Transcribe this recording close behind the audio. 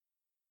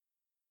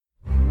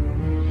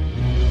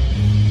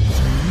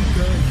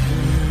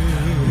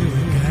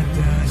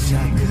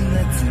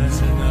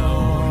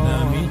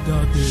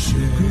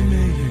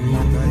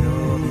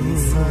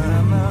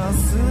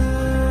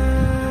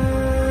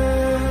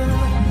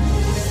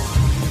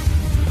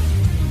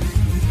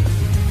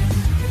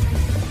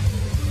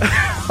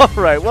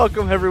Alright,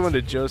 welcome everyone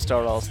to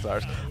Joestar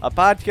All-Stars, a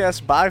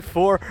podcast by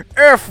for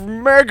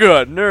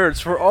F-Mega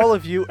Nerds, for all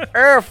of you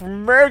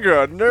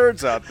F-Mega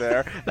Nerds out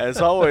there.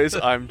 As always,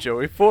 I'm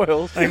Joey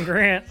Foyles. I'm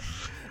Grant.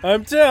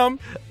 I'm Tim.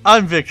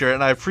 I'm Victor,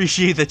 and I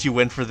appreciate that you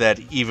went for that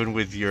even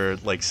with your,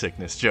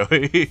 sickness,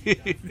 Joey.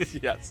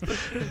 Yes,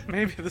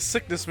 maybe the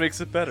sickness makes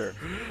it better.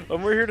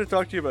 We're here to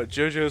talk to you about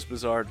JoJo's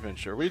Bizarre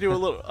Adventure. We do a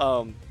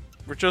little,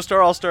 we're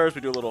Joestar All-Stars. We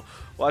do a little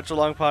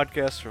watch-along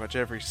podcast for watch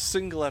every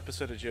single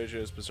episode of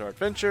JoJo's Bizarre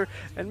Adventure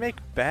and make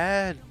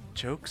bad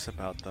jokes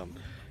about them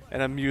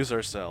and amuse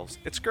ourselves.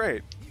 It's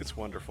great. It's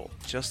wonderful.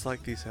 Just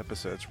like these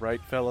episodes,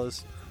 right,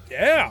 fellas?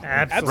 Yeah,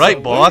 Absolutely.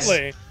 Right, boss.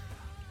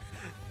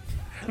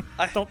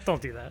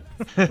 Don't do that.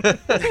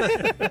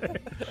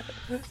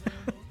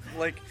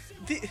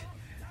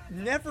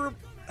 Never.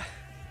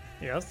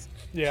 Yes.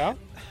 Yeah.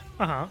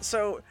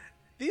 So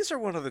these are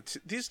one of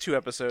these two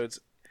episodes.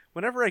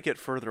 Whenever I get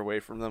further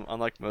away from them,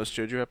 unlike most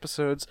JoJo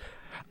episodes,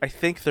 I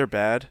think they're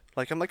bad.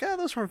 I'm like,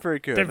 those weren't very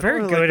good. They're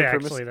very good, the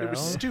actually, It was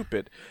though.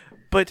 stupid.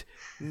 But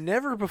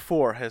never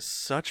before has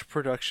such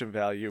production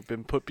value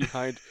been put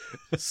behind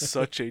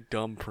such a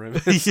dumb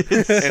premise.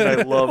 And I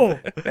love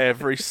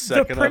every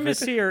second of it. The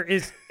premise here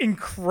is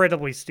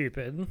incredibly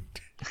stupid.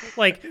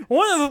 One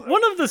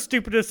of the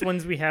stupidest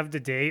ones we have to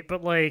date,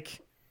 but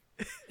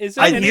Is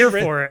it I'm here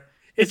for it.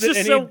 Is It's it just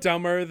any so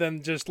dumber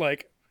than just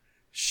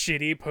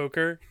shitty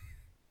poker?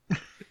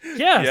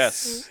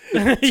 yes.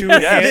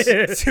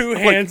 Yes. Two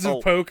hands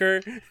of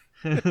poker.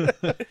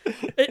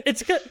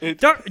 It's good.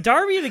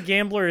 Darby the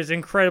Gambler is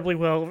incredibly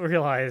well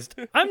realized.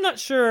 I'm not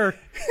sure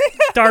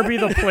Darby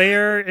the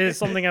Player is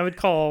something I would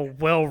call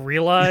well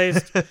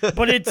realized,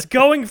 but it's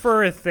going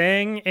for a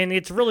thing and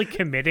it's really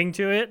committing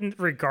to it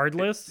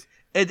regardless.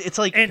 And it's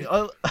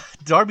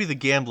Darby the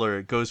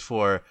Gambler goes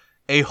for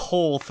a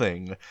whole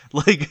thing.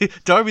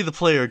 Darby the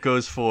Player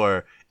goes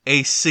for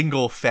a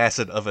single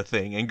facet of a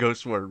thing and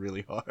goes for it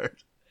really hard.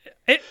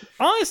 It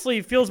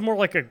honestly feels more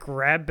like a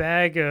grab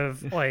bag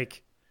of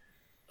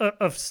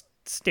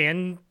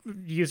stand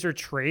user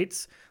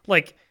traits.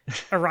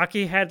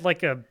 Araki had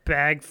a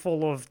bag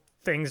full of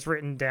things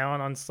written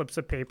down on slips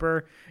of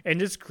paper and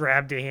just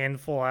grabbed a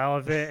handful out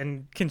of it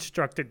and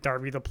constructed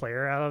Darby the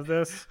Player out of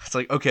this. It's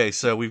okay,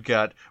 so we've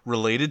got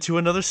related to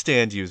another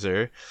stand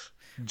user.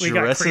 We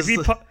got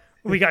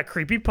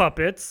creepy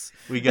puppets.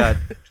 We got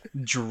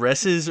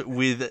dresses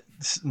with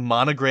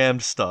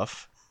monogrammed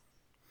stuff.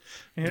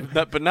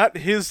 But not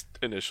his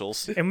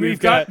initials. And we've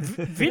got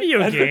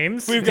video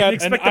games. We've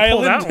got an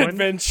island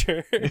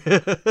adventure.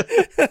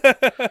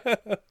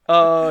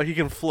 He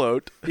can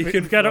float.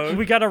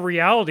 We got a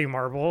reality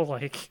marble.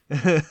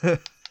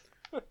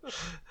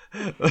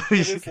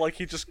 It's like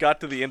he just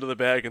got to the end of the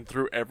bag and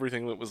threw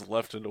everything that was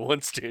left into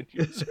one stand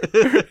user.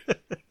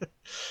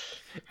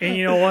 And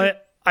you know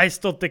what? I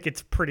still think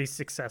it's pretty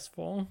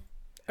successful.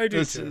 I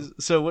do too.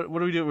 So what do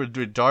we do? We're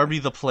doing Darby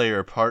the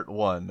Player Part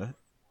 1.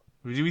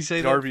 Did we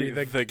say Darby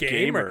that? the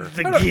Gamer.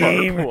 The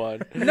game.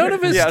 One. None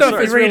of his stuff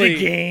is really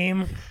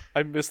game.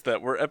 I missed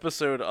that. We're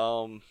episode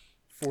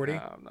 40.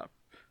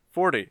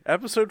 40.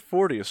 Episode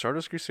 40 of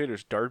Stardust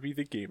Crusaders, Darby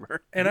the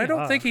Gamer. And I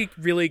don't think he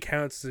really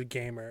counts as a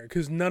gamer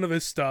because none of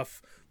his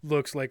stuff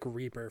looks like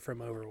Reaper from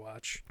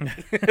Overwatch.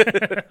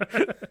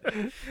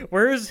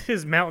 Where's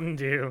his Mountain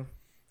Dew?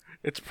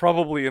 It's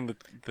probably in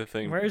the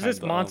thing. Where's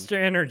his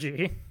Monster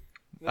Energy?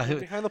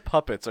 Behind the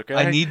puppets, okay?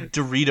 I need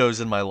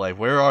Doritos in my life.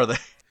 Where are they?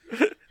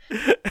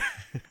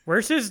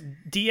 Where's his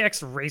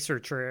DX Racer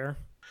chair?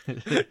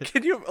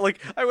 Can you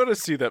I want to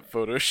see that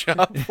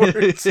Photoshop where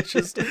it's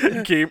just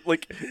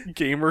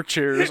gamer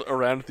chairs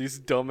around these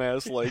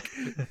dumbass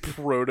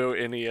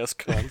proto NES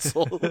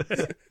consoles.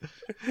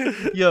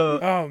 Yo,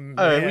 Oh man!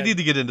 all right, we need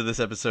to get into this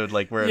episode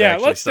where it Yeah,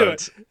 actually let's do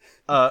starts.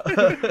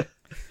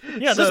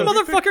 Yeah, this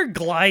motherfucker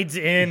glides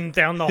in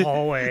down the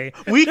hallway.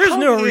 We There's come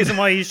no in- reason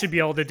why he should be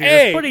able to do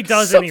Hey, this, but he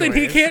does something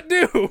anyways. he can't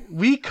do.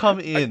 We come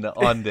in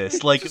on this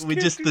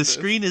the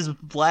screen is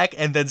black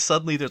and then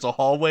suddenly there's a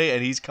hallway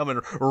and he's coming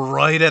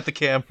right at the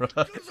camera.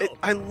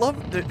 I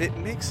love that it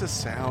makes a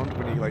sound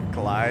when he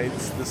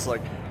glides. This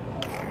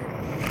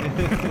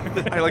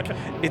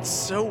it's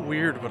so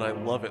weird, but I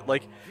love it.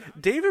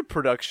 David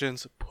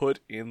Productions put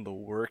in the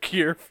work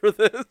here for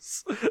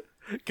this.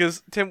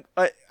 Because Tim,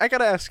 I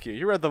gotta ask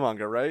you read the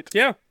manga, right?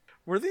 Yeah.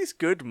 Were these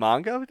good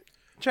manga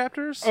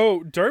chapters?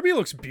 Oh, Darby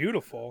looks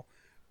beautiful.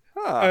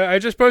 Huh. I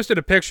just posted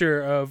a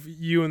picture of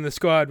you and the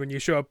squad when you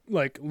show up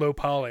low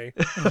poly.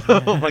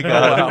 Oh my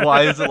god,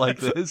 why is it like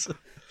this?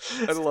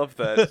 I love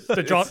that.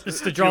 It's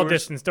the draw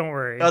distance, don't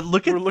worry.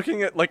 We're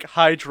looking at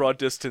high draw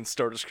distance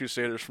Stardust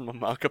Crusaders from a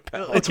manga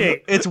palette.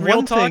 Okay, it's real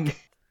one talk, thing.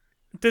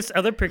 This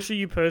other picture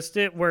you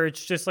posted where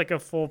it's just a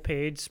full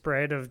page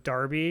spread of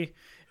Darby,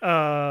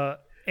 and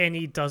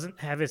he doesn't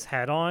have his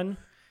hat on.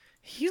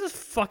 He's a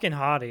fucking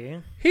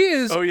hottie. He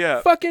is Oh,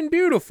 yeah. fucking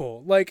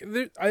beautiful. Like,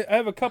 I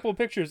have a couple of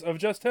pictures of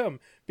just him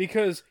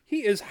because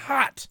he is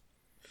hot.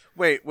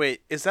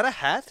 Wait, is that a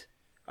hat?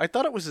 I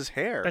thought it was his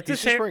hair. That's He's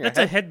his just hair. wearing That's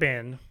a a head.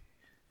 headband.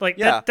 Like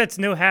Yeah. that's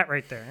no hat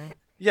right there.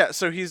 Yeah,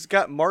 so he's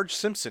got Marge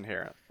Simpson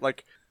hair.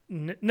 Like,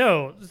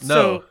 No.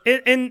 So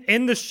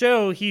in the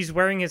show, he's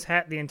wearing his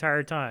hat the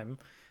entire time.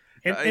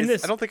 In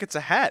this, I don't think it's a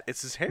hat.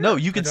 It's his hair. No,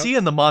 you can see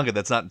in the manga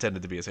that's not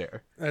intended to be his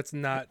hair. That's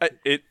not.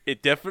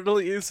 It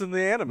definitely is in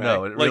the anime.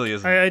 No, it Like, really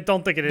isn't. I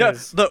don't think it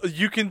is. No,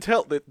 you can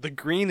tell that the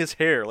green is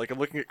hair. Like I'm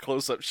looking at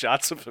close-up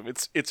shots of him.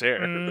 It's hair.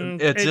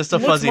 It's It just a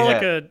looks fuzzy more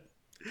hat.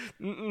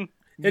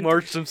 Like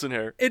Marge Simpson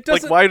hair. it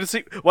like doesn't-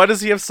 why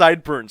does he have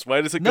sideburns? Why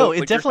does it No, go? it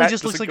like, your definitely hat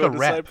just looks doesn't like go a to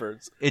wrap.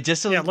 sideburns. It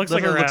just Yeah, it looks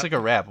like a looks wrap. like a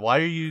wrap. Why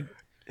are you?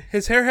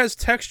 His hair has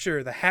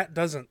texture. The hat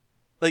doesn't.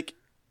 Like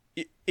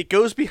it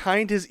goes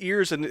behind his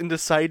ears and into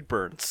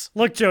sideburns.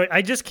 Look, Joey,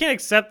 I just can't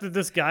accept that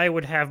this guy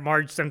would have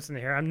Marge Simpson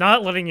hair. I'm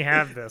not letting you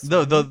have this.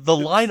 No, the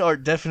line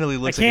art definitely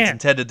looks like it's can't.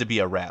 intended to be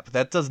a wrap.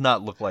 That does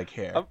not look like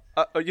hair.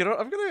 You know,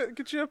 I'm gonna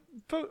get you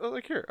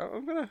like here.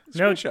 I'm gonna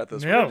No, screenshot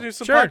this. no. We're gonna do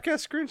some Sure.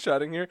 podcast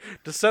screenshotting here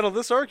to settle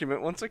this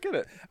argument once I get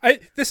it.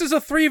 This is a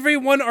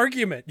 3v1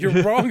 argument.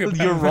 You're wrong about.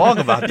 You're wrong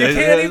about You that.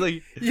 can't even.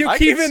 Like, You I can't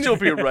can even. still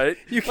be right.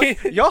 You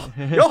can't.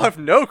 Y'all have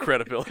no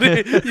credibility.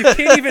 You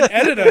can't even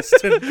edit us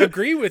to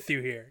agree with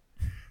you here.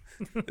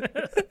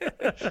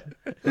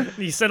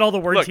 He said all the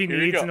words Look, he here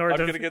you needs go. in order I'm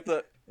to. gonna get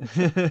the.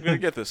 I'm gonna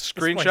get this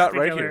splice screenshot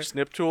right together. here.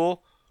 Snip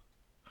tool.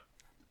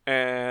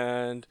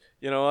 And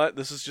you know what?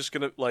 This is just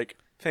gonna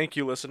thank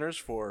you, listeners,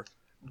 for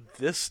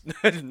this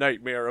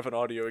nightmare of an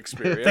audio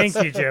experience. Thank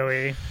you,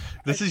 Joey.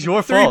 this is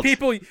your Three fault.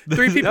 people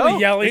No,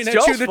 yelling it's at you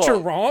y'all's that fault. you're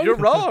wrong. You're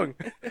wrong.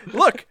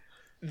 Look,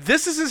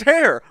 this is his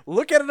hair.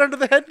 Look at it under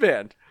the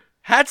headband.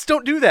 Hats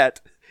don't do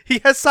that. He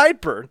has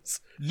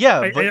sideburns. Yeah,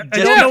 I but don't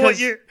just know what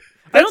because, you're.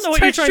 I don't That's know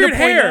what you're trying to textured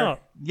point hair.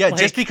 out. yeah,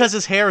 Like- just because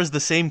his hair is the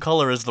same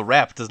color as the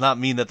wrap does not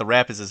mean that the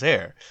wrap is his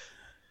hair.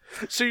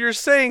 So you're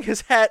saying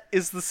his hat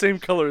is the same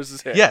color as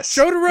his hair? Yes.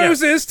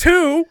 Jotaro's is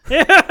too.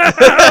 We've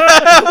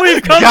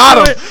come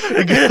Got to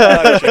him.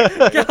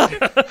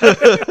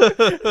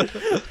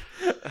 it.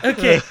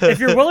 Okay, if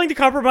you're willing to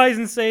compromise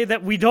and say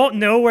that we don't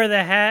know where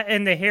the hat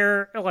and the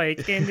hair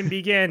end and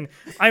begin,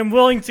 I'm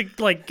willing to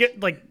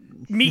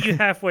meet you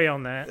halfway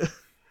on that.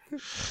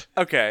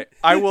 Okay,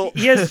 I will.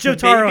 He has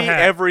Jotaro Maybe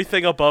hat.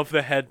 everything above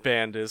the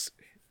headband is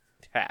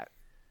hat.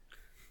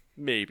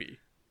 Maybe.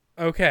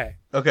 Okay.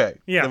 Okay.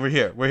 Yeah. Then we're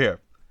here. We're here.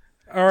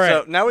 All right.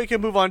 So now we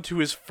can move on to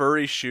his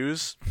furry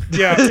shoes.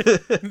 yeah.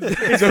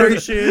 His furry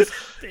shoes,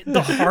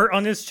 the heart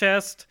on his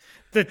chest,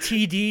 the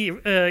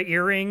TD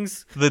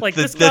earrings. The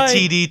this the guy,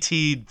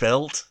 TDT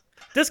belt.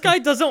 This guy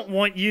doesn't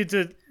want you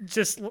to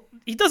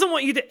he doesn't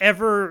want you to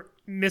ever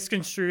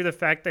misconstrue the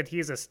fact that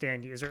he's a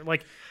stand user.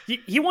 Like,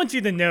 he wants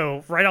you to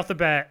know right off the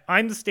bat,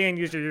 I'm the stand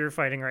user you're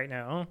fighting right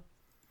now.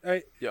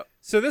 Yep.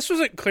 So this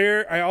wasn't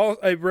clear.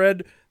 I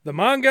read the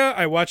manga.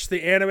 I watched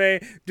the anime.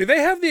 Do they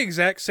have the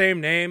exact same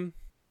name?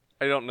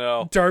 I don't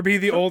know. Darby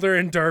the older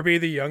and Darby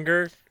the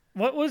younger.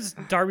 What was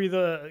Darby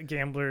the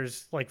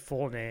Gambler's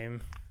full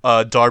name?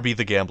 Darby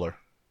the Gambler.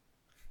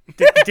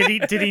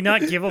 Did he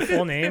not give a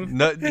full name?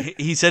 No,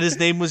 he said his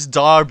name was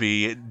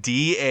Darby,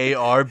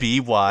 Darby.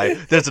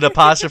 There's an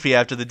apostrophe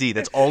after the D.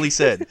 That's all he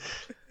said.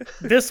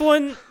 This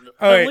one,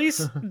 right. at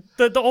least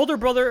the older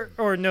brother,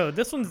 or no,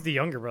 this one's the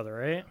younger brother,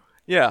 right?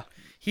 Yeah.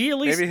 He at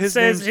least Maybe his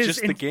says name's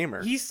just the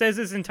gamer. He says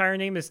his entire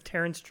name is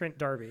Terrence Trent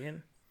Darby,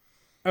 and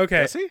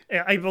Okay. Does he?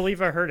 I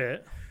believe I heard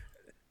it.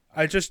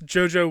 I just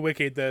JoJo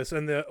wikied this,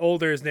 and the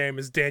older's name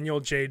is Daniel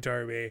J.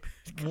 Darby.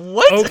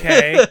 What?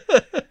 Okay.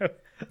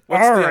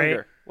 What's All the right.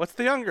 younger? What's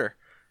the younger?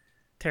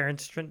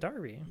 Terrence Trent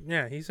Darby.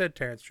 Yeah, he said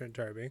Terrence Trent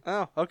Darby.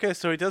 Oh, okay.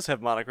 So he does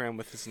have monogram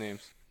with his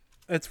names.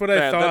 That's what I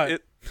Man, thought.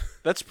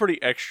 that's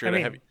pretty extra I to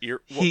mean, have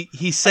ear. Well,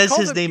 He says call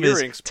his them name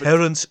earrings, is but-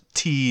 Terrence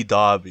T.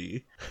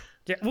 Darby.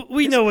 Yeah,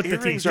 we know what the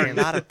earrings team are is.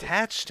 not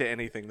attached to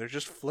anything. They're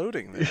just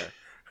floating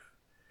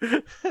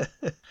there.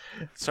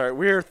 Sorry,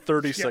 we're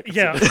 30 seconds.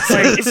 Yeah, into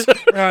it's this.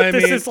 like, I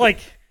this mean, is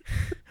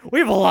we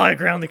have a lot of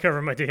ground to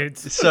cover, my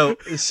dudes.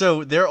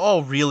 So they're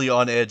all really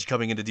on edge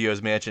coming into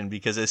Dio's mansion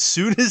because as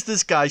soon as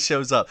this guy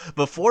shows up,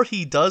 before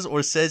he does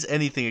or says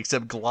anything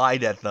except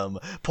glide at them,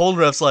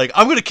 Polnareff's like,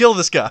 I'm gonna kill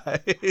this guy.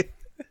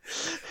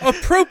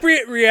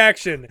 appropriate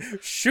reaction.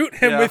 Shoot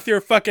him Yeah. with your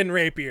fucking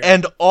rapier.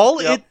 And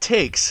all Yep. it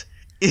takes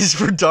is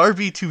for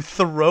Darby to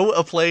throw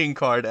a playing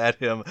card at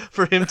him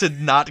for him to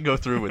not go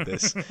through with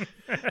this.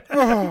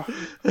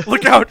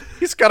 Look out!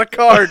 He's got a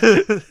card.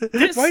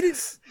 This, Why did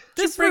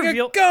this bring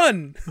reveal? a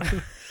gun?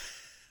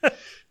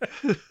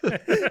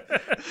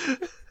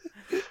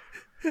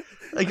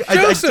 Like,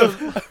 Joseph,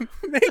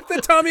 make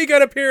the Tommy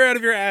gun appear out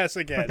of your ass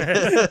again.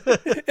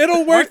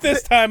 It'll work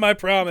this time, I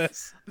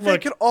promise. They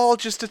could all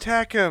just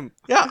attack him.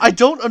 I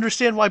don't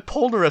understand why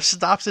Polnareff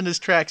stops in his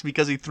tracks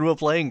because he threw a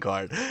playing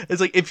card. It's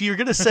like, if you're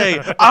gonna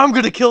say, I'm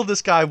gonna kill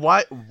this guy,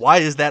 why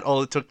is that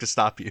all it took to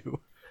stop you?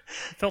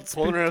 Felt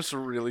spooked. Polnareff's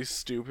really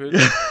stupid.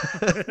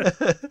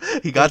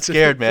 He got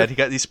scared, man.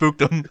 He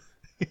spooked him.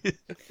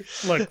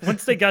 Look,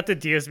 once they got to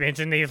Dio's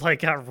mansion, they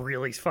like got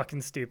really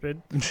fucking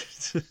stupid.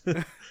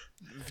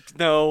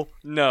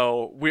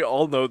 No, we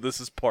all know this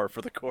is par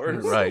for the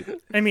course. Right.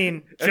 I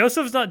mean,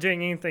 Joseph's not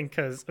doing anything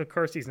because, of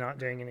course, he's not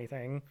doing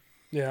anything.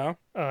 Yeah.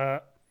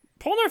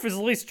 Polnareff is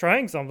at least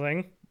trying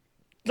something.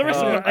 The rest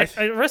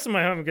of them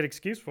I have a good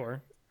excuse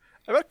for.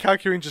 I bet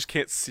Kakyoin just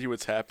can't see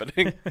what's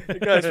happening. Hey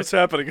guys, what's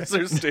happening? Is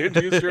there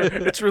standing here?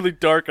 It's really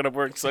dark and I'm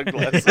wearing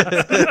sunglasses.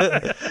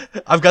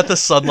 I've got the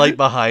sunlight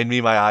behind me.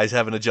 My eyes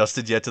haven't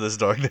adjusted yet to this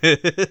darkness.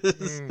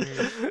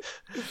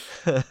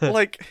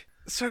 Like,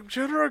 so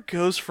Jotaro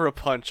goes for a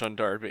punch on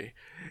Darby,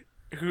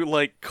 who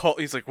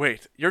he's like,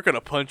 wait, you're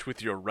gonna punch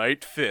with your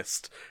right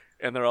fist,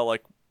 and they're all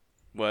like,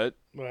 what?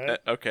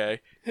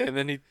 Okay, and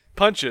then he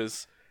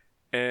punches,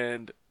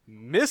 and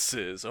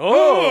misses.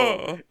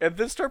 Oh! And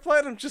then Star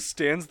Platinum just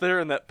stands there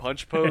in that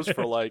punch pose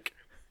for like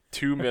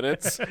 2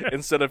 minutes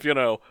instead of,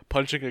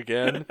 punching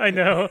again. I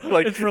know.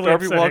 Like, it's really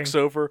Darby upsetting. walks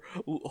over,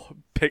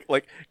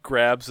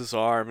 grabs his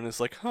arm, and is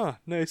like, huh,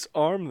 nice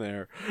arm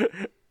there.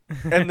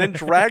 And then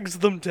drags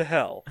them to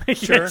hell. Yeah,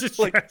 just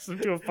drags him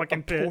to a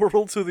fucking pit.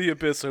 Portal to the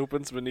abyss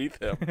opens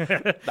beneath him.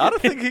 Not a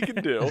thing he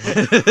can do.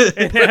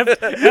 And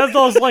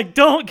Avdol's like,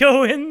 don't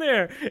go in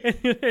there.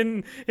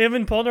 And him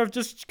and Polnareff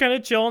just kind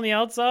of chill on the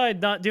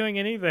outside, not doing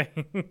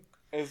anything.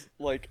 As,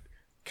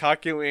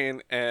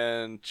 Kakyoin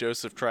and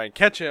Joseph try and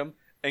catch him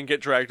and get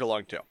dragged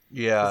along too.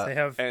 Yeah. They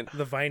have and-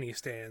 the Viney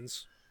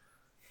stands.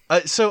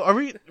 So are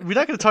we're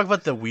not going to talk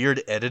about the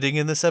weird editing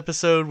in this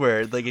episode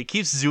where it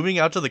keeps zooming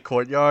out to the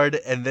courtyard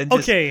and then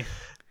just Okay.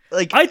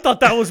 I thought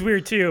that was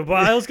weird too,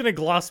 but I was gonna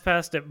gloss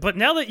past it. But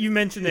now that you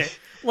mention it,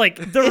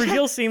 the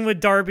reveal scene with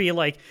Darby,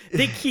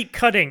 they keep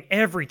cutting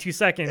every 2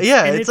 seconds.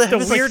 Yeah, and it's the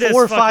like weirdest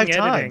 4 or 5 fucking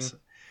times. editing.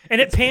 And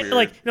it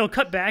weird. it'll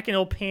cut back and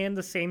it'll pan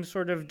the same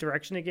sort of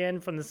direction again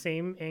from the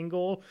same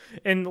angle,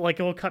 and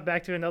it'll cut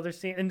back to another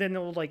scene, and then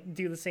it'll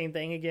do the same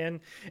thing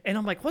again. And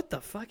I'm like, what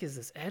the fuck is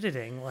this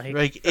editing?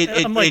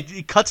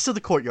 It cuts to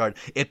the courtyard.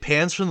 It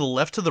pans from the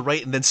left to the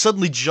right, and then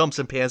suddenly jumps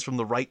and pans from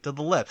the right to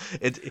the left.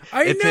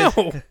 I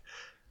know.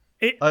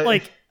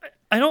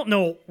 I don't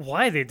know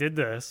why they did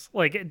this.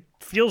 It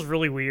feels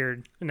really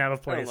weird and out of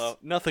I place. don't know.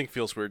 Nothing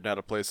feels weird and out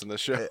of place in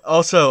this show.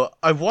 Also,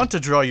 I want to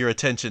draw your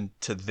attention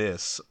to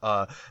this.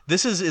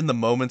 This is in the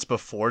moments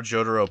before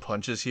Jotaro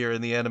punches here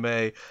in the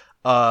anime.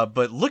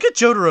 But look at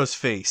Jotaro's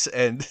face,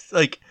 and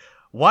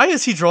why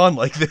is he drawn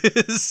like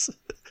this?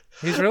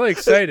 He's really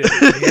excited.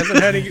 He hasn't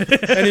had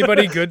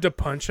anybody good to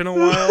punch in a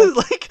while.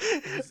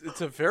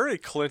 It's a very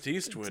Clint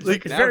Eastwood.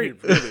 Like, now very- he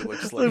really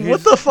looks like.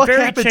 What the fuck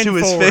very happened to chin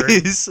his forward.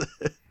 face?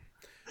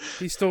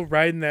 He's still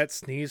riding that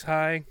sneeze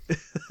high.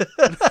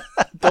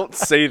 Don't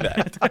say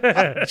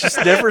that.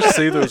 Just never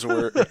say those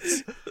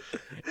words.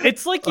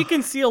 It's like you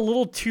can see a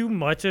little too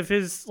much of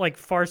his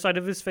far side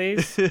of his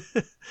face.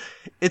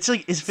 It's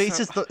like his face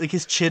is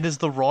his chin is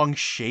the wrong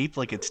shape,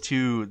 it's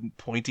too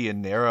pointy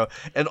and narrow,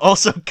 and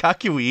also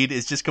Kakyoin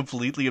is just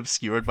completely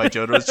obscured by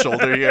Jotaro's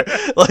shoulder here,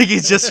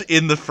 he's just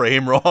in the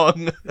frame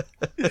wrong.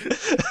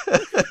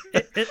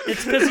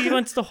 It's because he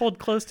wants to hold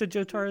close to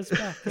Jotaro's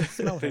back and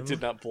smell They him.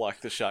 did not block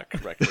the shot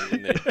correctly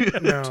when they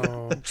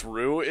No.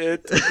 drew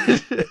it.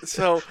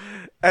 So,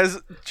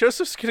 as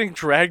Joseph's getting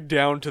dragged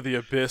down to the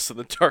abyss and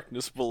the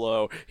darkness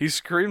below, he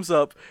screams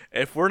up,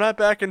 "If we're not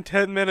back in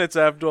 10 minutes,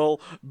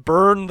 Abdul,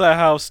 burn the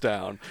house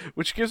down."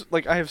 Which gives,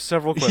 I have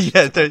several questions.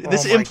 Yeah,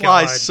 this Oh my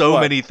implies God. so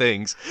What? many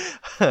things.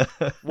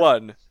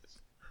 One,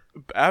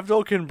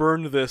 Abdul can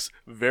burn this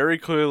very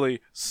clearly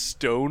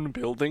stone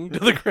building to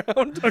the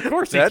ground. Of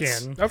course he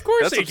can. Of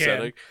course That's he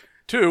upsetting. can.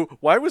 2,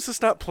 why was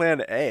this not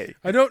plan A?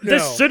 I don't know.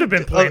 This should have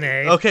been Plan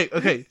A.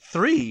 Okay.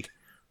 3.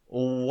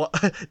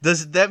 What,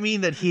 does that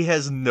mean that he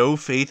has no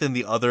faith in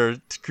the other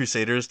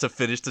Crusaders to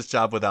finish this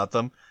job without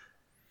them?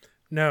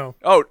 No.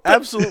 Oh,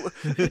 absolutely.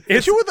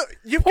 It's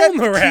You've got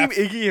Polnareff.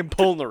 Team Iggy and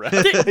Polnareff.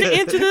 The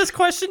answer to this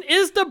question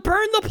is to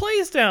burn the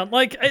place down.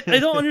 I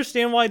don't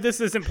understand why this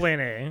isn't Plan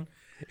A.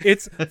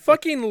 It's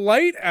fucking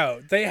light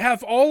out. They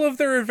have all of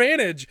their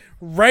advantage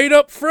right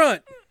up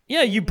front.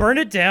 Yeah, you burn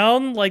it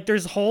down.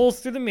 There's holes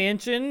through the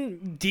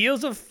mansion.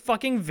 Dio's a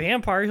fucking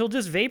vampire. He'll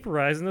just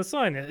vaporize in the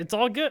sun. It's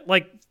all good.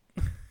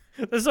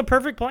 This is a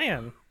perfect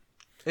plan.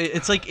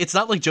 It's it's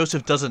not like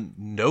Joseph doesn't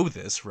know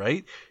this,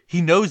 right?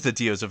 He knows that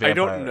Dio's a I vampire.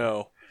 don't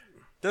know.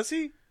 Does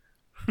he?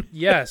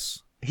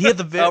 Yes. He had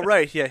the Oh,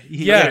 right. Yeah.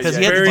 Yeah, because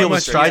he had to very deal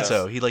with much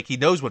Strizo. He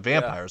knows what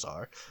vampires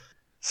are.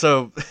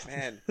 So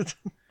Man.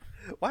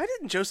 Why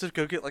didn't Joseph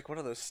go get one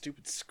of those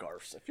stupid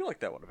scarves? I feel like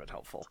that would have been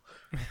helpful.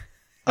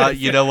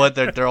 you know what?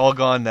 They're all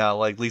gone now.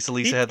 Lisa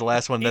had the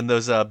last one. Then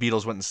those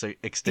beetles went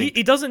extinct.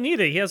 He doesn't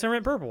need it. He has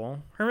Hermit Purple.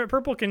 Hermit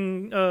Purple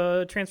can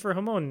transfer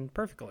hormone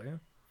perfectly.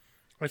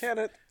 Can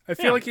it? I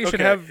feel like you should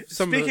have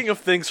some. Speaking of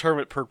things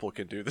Hermit Purple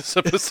can do this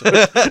episode.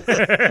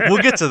 We'll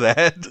get to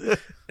that.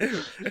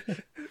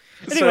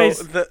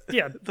 Anyways, so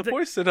yeah, the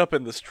boys sit up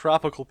in this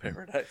tropical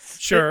paradise.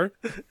 Sure.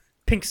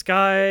 Pink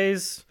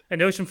skies,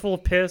 an ocean full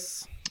of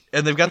piss.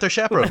 And they've got their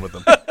chaperone with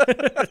them.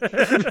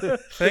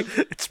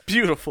 It's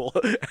beautiful.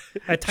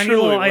 A tiny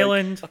Truly, little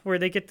island where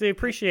they get to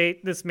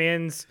appreciate this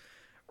man's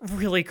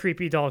really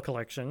creepy doll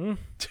collection.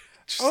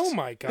 Oh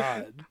my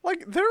god.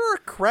 Like, there are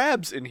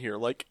crabs in here.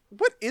 Like,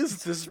 what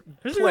is this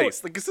There's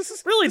place? Like, is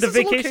this Really, this the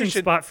is a vacation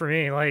location- spot for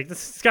me. Like,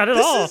 this has got it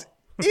This all. is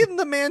in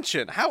the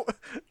mansion. How?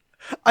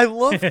 I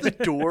love the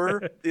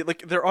door.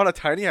 Like, they're on a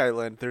tiny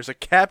island. There's a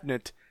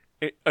cabinet,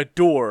 a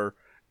door,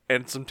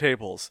 and some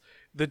tables.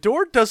 The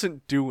door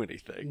doesn't do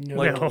anything. No.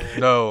 Like,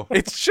 No.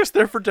 it's just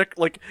there for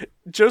like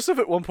Joseph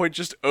at one point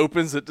just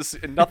opens it to see,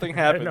 and nothing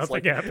happens. Nothing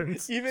like,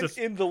 happens. Even Just-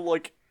 in the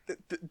like,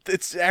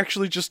 it's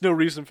actually just no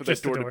reason for that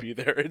Just a door to door. be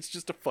there. It's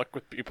just to fuck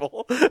with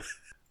people.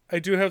 I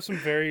do have some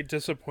very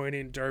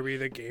disappointing Darby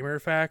the Gamer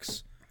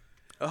facts.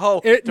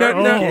 Oh, No,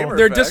 Darby no, Gamer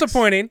they're facts.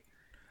 disappointing.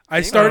 I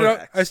Gamer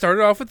started facts.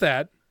 off with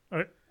that.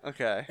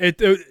 Okay.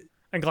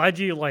 I'm glad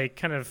you like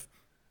kind of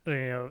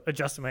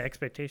adjusted my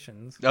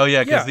expectations. Oh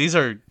yeah, because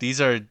Yeah. these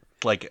are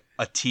like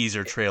a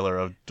teaser trailer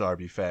of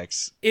Darby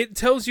facts. It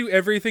tells you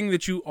everything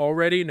that you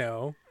already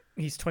know.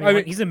 He's 21.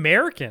 mean- He's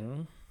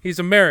American. He's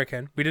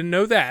American. We didn't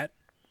know that.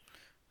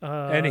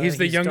 And he's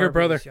the younger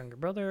brother. Younger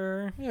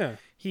brother. Yeah.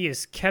 He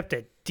is kept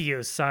at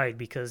Dio's side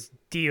because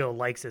Dio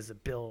likes his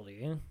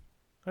ability.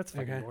 That's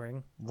fucking Okay.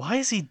 boring. Why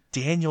is he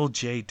Daniel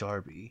J.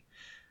 Darby?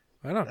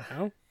 I don't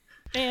know.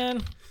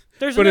 And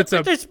there's But it's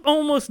there's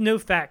almost no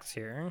facts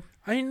here.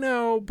 I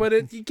know, but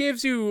it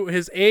gives you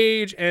his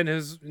age and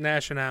his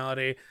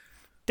nationality.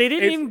 They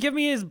didn't If- even give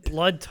me his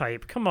blood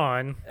type. Come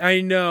on.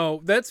 I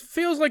know. That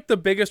feels like the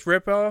biggest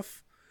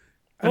ripoff.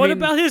 I What mean,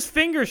 about his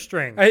finger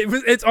strength?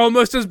 It's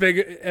almost as big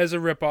as a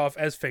ripoff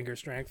as Finger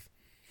Strength.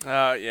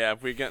 Yeah.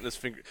 If we get this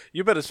finger,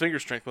 you bet his finger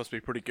strength must be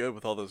pretty good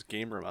with all those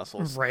gamer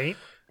muscles. Right?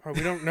 Oh,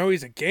 we don't know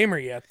he's a gamer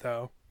yet,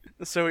 though.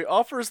 So he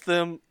offers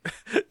them.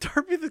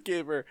 Darby the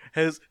Gamer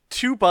has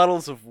 2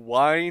 bottles of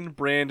wine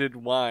branded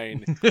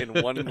wine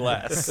in one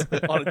glass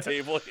on a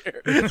table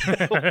here.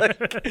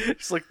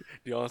 Just like,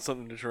 do you want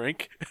something to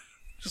drink?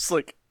 Just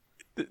like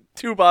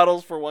 2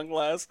 bottles for 1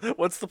 glass.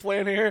 What's the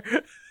plan here?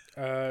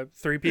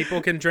 3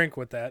 people can drink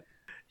with that.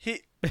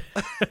 He,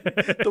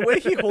 the way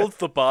he holds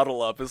the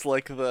bottle up is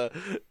like the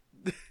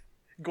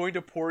going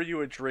to pour you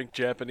a drink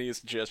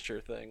Japanese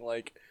gesture thing.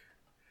 Like,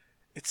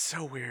 it's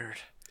so weird.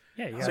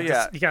 Yeah, you So, gotta,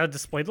 yeah. you gotta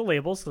display the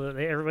label so that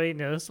everybody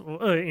knows,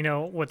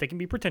 what they can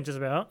be pretentious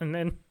about, and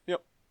then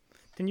Yep.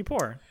 then you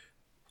pour.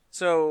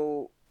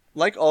 So,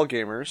 like all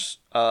gamers,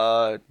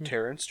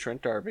 Terrence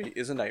Trent D'Arby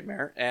is a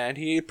nightmare, and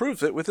he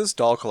proves it with his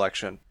doll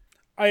collection.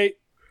 I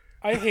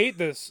hate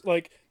this.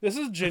 Like, this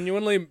is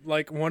genuinely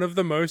like one of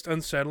the most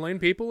unsettling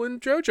people in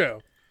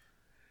JoJo.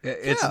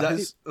 It's Yeah, not,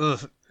 his-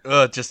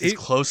 just these He-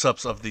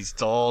 close-ups of these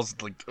dolls.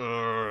 Like,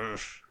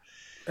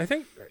 I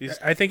think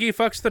he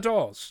fucks the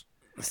dolls.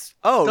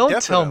 Oh,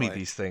 don't tell me definitely.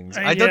 these things.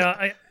 I I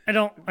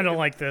don't. don't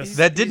like this.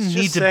 That didn't He's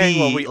need just to saying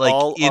what be we like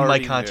all in my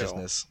already knew.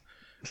 consciousness.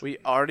 We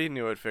already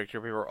knew it,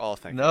 Victor. We were all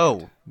thinking.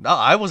 No,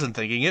 I wasn't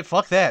thinking it.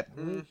 Fuck that.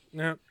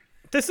 No.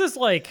 This is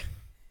like,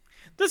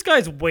 this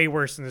guy's way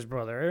worse than his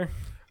brother.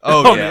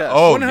 Oh, yeah. yeah.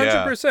 Oh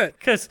 100%.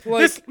 Because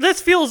Like-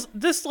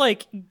 this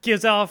like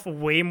gives off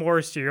way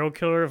more serial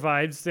killer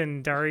vibes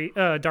than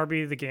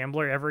Darby the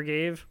Gambler ever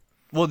gave.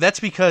 Well, that's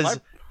because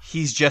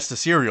he's just a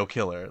serial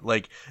killer.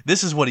 Like,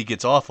 this is what he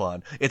gets off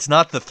on. It's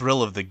not the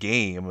thrill of the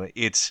game.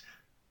 It's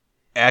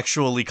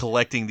actually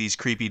collecting these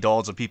creepy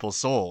dolls of people's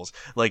souls.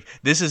 Like,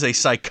 this is a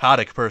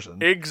psychotic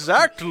person.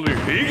 Exactly.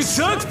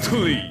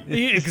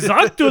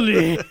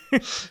 Exactly.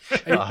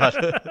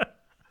 God.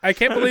 I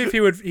can't believe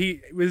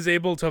he was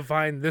able to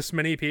find this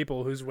many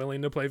people who's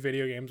willing to play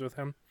video games with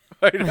him.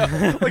 I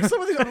know. Like,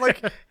 some of these, I'm like,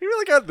 he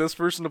really got this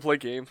person to play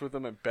games with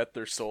him and bet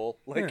their soul.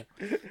 Like,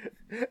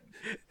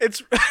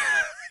 it's.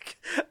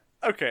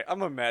 Okay,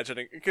 I'm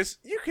imagining, because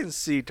you can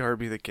see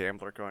Darby the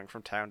Gambler going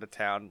from town to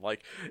town.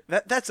 Like,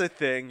 that's a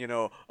thing, you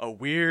know, a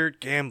weird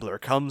gambler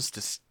comes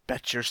to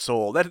bet your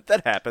soul.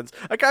 That happens.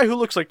 A guy who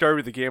looks like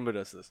Darby the Gambler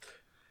does this.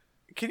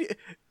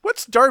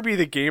 What's Darby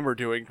the Gamer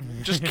doing?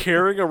 Just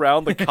carrying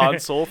around the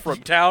console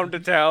from town to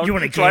town. You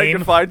want a trying game?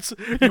 to find.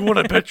 You want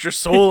to bet your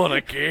soul on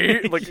a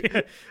game?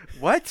 Like,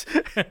 what?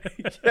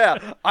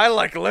 Yeah, I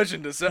like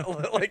Legend of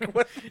Zelda. Like,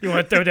 what? You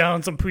want to throw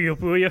down some Puyo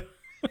Puyo?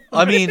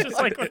 I mean, Just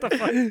like, what the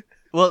fuck?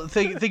 well,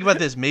 think about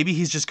this. Maybe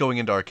he's just going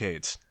into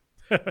arcades.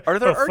 Are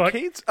there The fuck?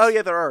 arcades? Oh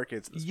yeah, there are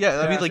arcades. Yeah,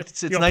 I mean, like,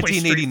 it's You wanna play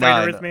Street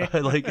Fighter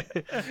 1989.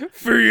 Like,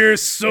 For your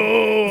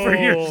soul. For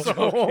your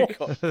soul.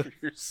 For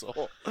your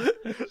soul.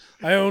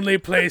 I only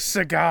play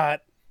Sagat.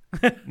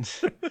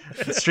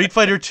 Street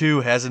Fighter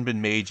 2 hasn't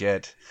been made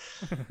yet.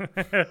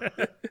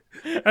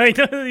 I mean,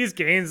 none of these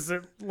games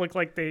look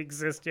like they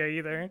exist yet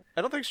either.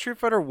 I don't think Street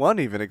Fighter 1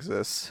 even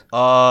exists.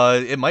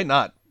 It might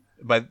not.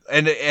 But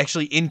and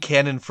actually, in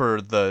canon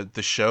for the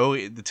show,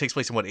 it takes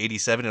place in what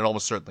 87. It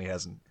almost certainly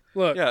hasn't.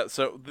 Look, Yeah,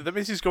 so that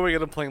means he's going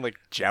in and playing like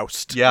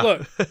Joust. Yeah.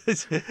 Look,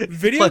 It's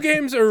video like-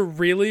 games are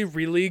really,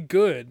 really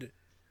good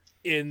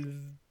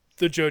in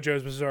the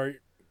JoJo's Bizarre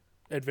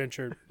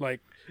Adventure. Like,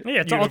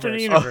 Yeah, it's an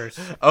alternate Universe.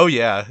 universe. Oh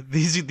yeah,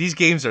 these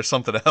games are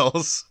something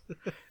else.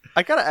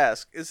 I gotta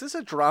ask, is this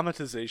a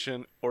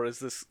dramatization or is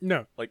this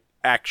no. like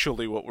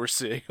actually what we're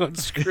seeing on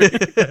screen?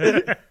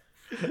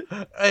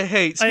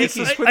 Hey, I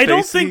speaking. with don't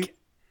Daisy. think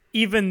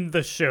even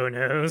the show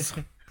knows.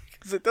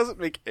 Because it doesn't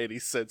make any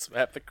sense,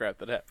 half the crap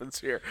that happens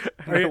here.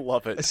 And Are I you-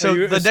 love it.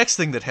 So the next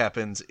thing that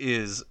happens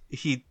is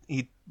he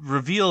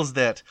reveals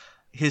that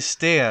his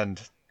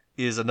stand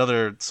is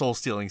another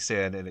soul-stealing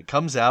stand, and it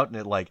comes out and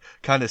it like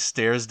kind of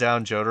stares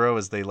down Jotaro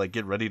as they like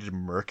get ready to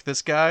murk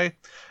this guy,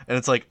 and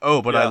it's like,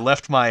 oh, but I Yeah.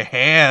 left my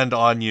hand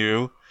on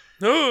you,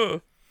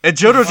 Ugh. and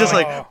Jotaro just Oh.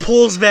 like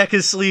pulls back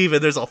his sleeve,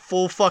 and there's a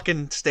full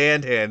fucking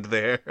stand hand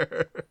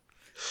there.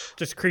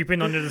 Just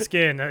creeping under the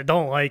skin. I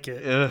don't like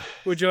it. Ugh,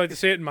 Would you like to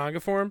see it in manga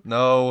form?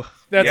 no,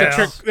 That's Yeah. a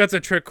trick. That's a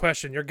trick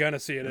question. You're gonna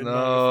see it in manga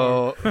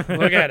no, form.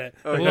 Look at it.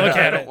 Oh, Look yeah,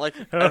 at I it. don't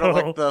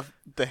like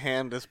the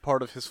hand as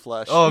part of his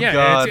flesh. oh Yeah,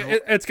 god.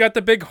 it's got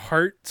the big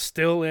heart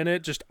still in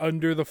it, just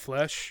under the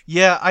flesh.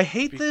 Yeah, I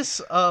hate this,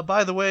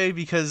 by the way,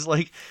 because,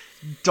 like,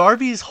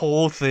 Darby's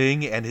whole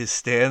thing and his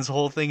Stan's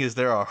whole thing is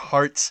there are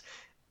hearts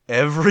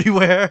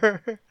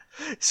everywhere.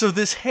 So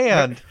this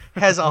hand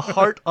has a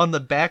heart on the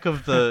back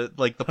of the,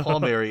 like, the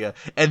palm area,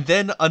 and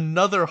then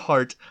another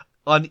heart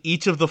on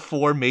each of the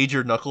 4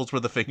 major knuckles where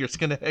the fingers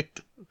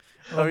connect.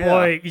 Oh, yeah.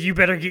 boy, you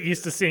better get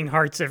used to seeing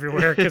hearts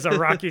everywhere because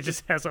Araki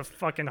just has a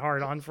fucking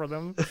heart on for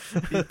them.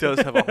 He does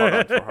have a heart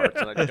on for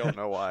hearts, and I don't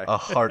know why. A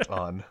heart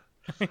on.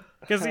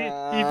 Because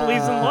he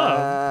believes in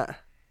love.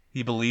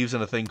 He believes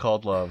in a thing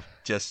called love.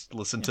 Just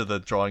listen to the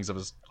drawings of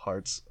his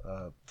hearts.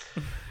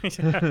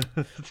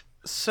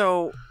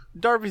 So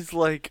Darby's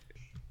like,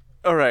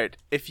 all right,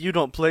 if you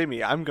don't play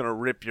me, I'm going to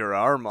rip your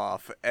arm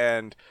off.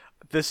 And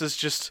this is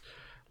just,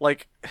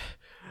 like,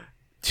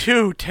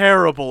 too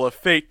terrible a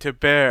fate to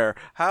bear.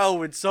 How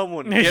would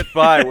someone get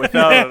by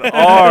without an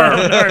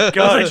arm?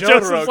 God,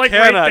 Joseph's, Jotaro like,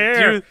 right cannot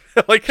there. do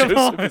like, Come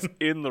Joseph on. is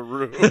in the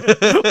room.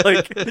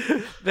 Like,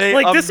 they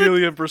Like, a this would-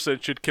 million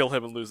 % should kill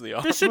him and lose the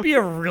arm. This should be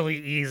a really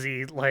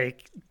easy,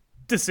 like,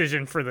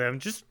 decision for them.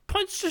 Just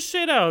punch the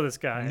shit out of this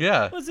guy.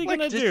 Yeah. What's he Like,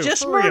 gonna just, do?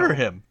 just For murder real?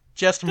 him.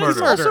 Just Just murder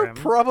him. murder Also, him.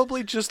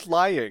 probably just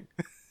lying.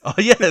 Oh,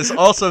 yes,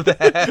 also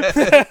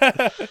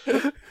that.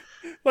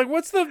 Like,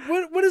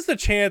 what is the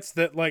chance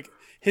that like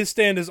his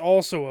stand is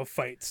also a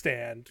fight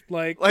stand?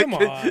 Like come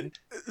on.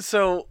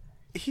 So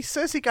he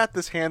says he got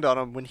this hand on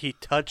him when he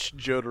touched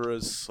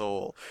Jotaro's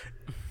soul.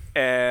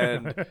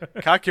 And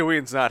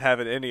Kakyoin's not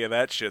having any of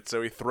that shit,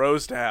 so he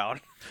throws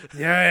down.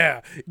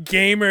 Yeah.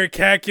 Gamer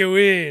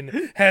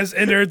Kakyoin has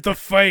entered the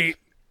fight.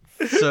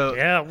 So,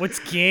 Yeah, what's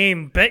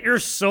game? Bet your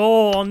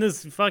soul on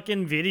this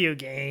fucking video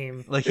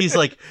game. like, he's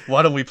like,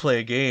 why don't we play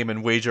a game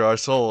and wager our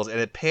souls?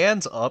 And it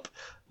pans up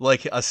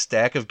like a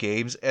stack of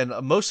games, and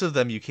most of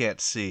them you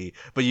can't see,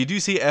 but you do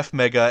see F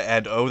Mega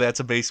and Oh, That's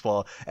a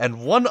Baseball,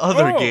 and one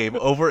other Oh. game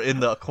over in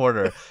the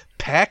corner,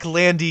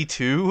 Pac-Landy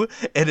 2,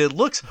 and it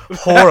looks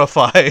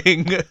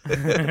horrifying.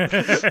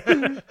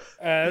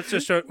 That's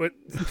just what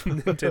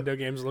Nintendo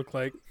games look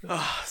like.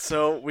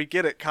 So we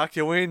get it.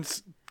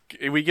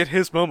 We get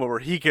his moment where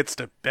he gets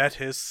to bet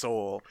his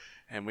soul.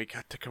 And we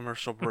got to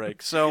commercial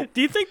break. So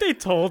Do you think they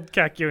told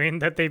Kakyoin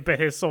that they bet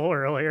his soul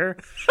earlier?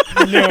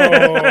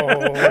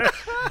 No.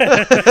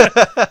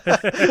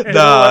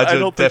 Nah, I I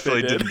don't think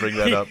definitely they did. didn't bring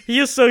that up. He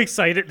is so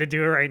excited to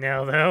do it right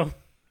now, though.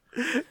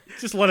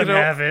 Just let him know-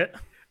 have it.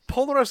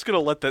 Polnareff's gonna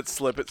let that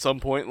slip at some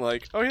point.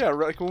 Like, oh yeah,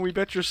 like when we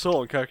bet your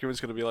soul, and Kakyoin's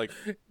gonna be like,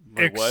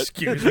 "My what?"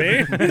 Excuse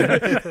me.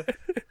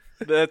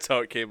 That's how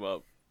it came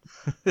up.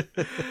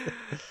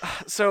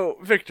 So,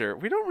 Victor,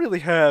 we don't really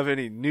have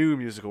any new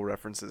musical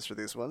references for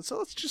these ones, so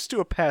let's just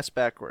do a pass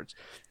backwards.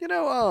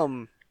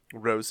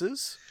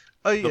 Roses,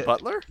 Oh, the yeah.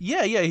 butler.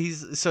 Yeah,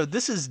 so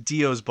this is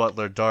Dio's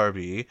butler,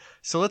 Darby.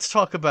 So let's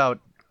talk about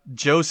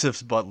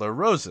Joseph's butler,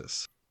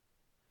 Roses.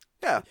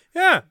 Yeah,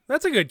 Yeah,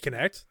 that's a good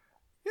connect.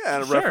 yeah,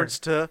 and a Sure. reference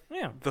to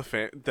Yeah.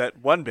 that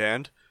one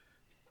band,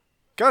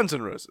 Guns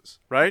N' Roses,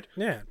 right?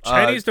 Yeah,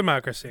 Chinese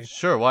democracy.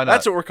 Sure, why not?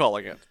 That's what we're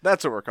calling it.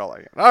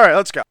 All right,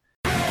 let's go.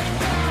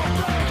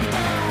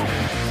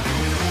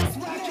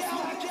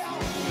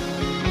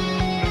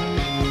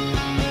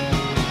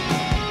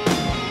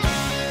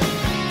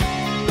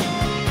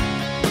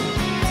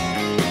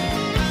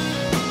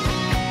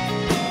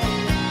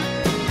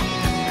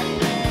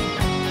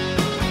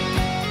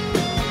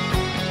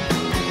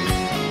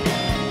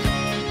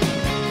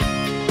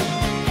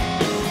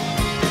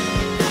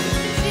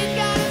 She's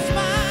got a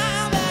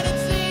smile that it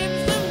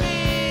seems to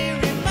me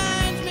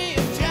reminds me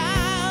of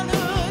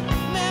childhood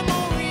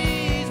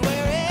memories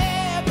where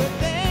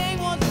everything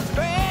was as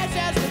fresh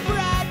as the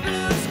bright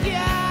blue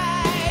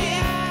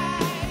sky.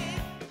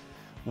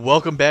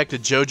 Welcome back to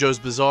JoJo's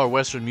Bizarre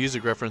Western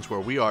Music Reference, where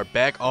we are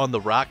back on the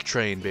rock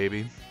train,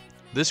 baby.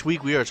 This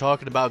week we are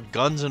talking about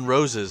Guns N'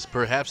 Roses,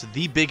 perhaps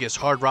the biggest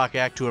hard rock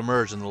act to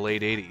emerge in the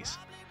late 80s.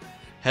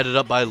 Headed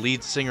up by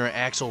lead singer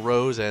Axl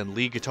Rose and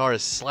lead guitarist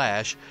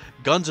Slash,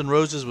 Guns N'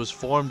 Roses was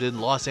formed in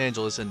Los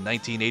Angeles in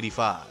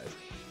 1985.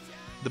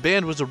 The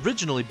band was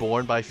originally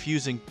born by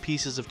fusing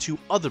pieces of 2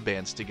 other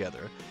bands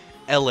together,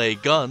 LA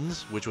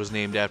Guns, which was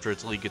named after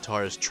its lead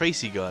guitarist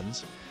Tracy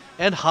Guns,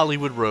 and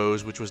Hollywood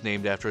Rose, which was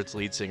named after its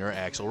lead singer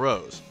Axl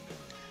Rose.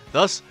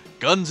 Thus,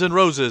 Guns N'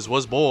 Roses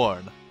was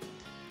born.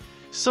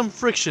 Some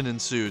friction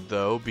ensued,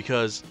 though,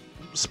 because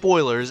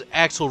spoilers,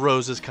 Axl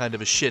Rose is kind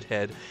of a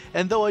shithead,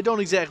 and though I don't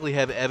exactly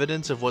have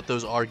evidence of what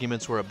those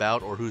arguments were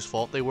about or whose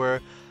fault they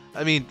were,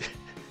 I mean,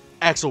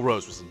 Axl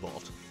Rose was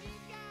involved.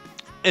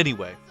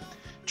 Anyway,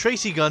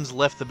 Tracy Guns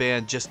left the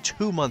band just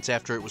 2 months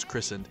after it was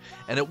christened,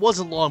 and it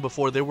wasn't long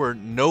before there were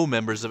no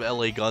members of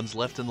LA Guns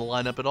left in the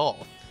lineup at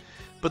all.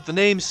 But the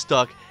name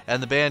stuck,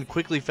 and the band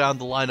quickly found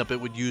the lineup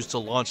it would use to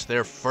launch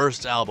their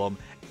first album,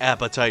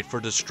 Appetite for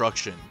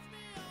Destruction.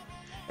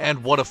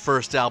 And what a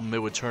first album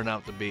it would turn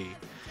out to be.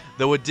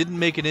 Though it didn't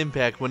make an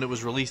impact when it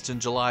was released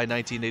in July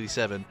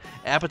 1987,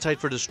 Appetite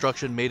for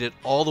Destruction made it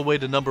all the way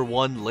to number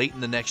 1 late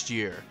in the next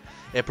year.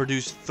 It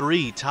produced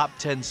 3 top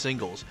 10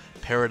 singles,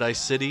 Paradise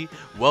City,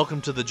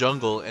 Welcome to the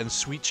Jungle, and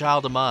Sweet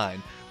Child of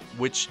Mine,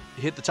 which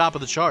hit the top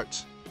of the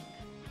charts.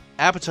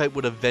 Appetite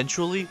would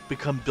eventually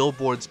become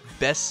Billboard's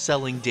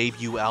best-selling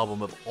debut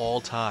album of all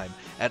time,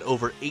 at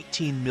over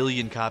 18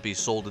 million copies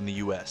sold in the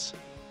US.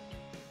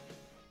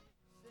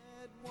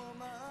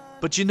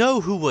 But you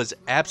know who was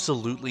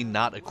absolutely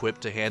not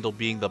equipped to handle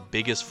being the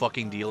biggest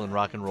fucking deal in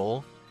rock and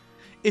roll?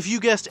 If you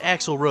guessed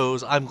Axl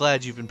Rose, I'm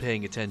glad you've been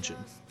paying attention.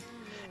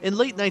 In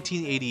late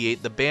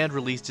 1988, the band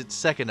released its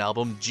second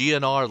album,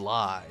 GNR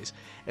Lies,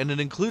 and it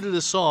included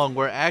a song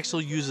where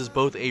Axl uses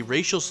both a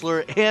racial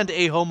slur and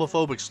a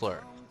homophobic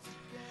slur.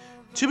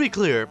 To be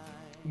clear,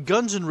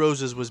 Guns N'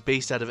 Roses was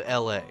based out of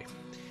LA,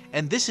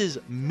 and this is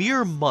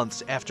mere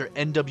months after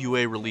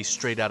NWA released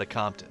Straight Outta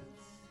Compton.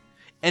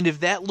 And if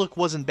that look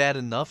wasn't bad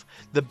enough,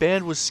 the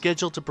band was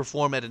scheduled to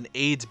perform at an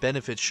AIDS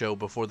benefit show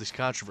before this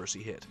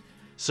controversy hit.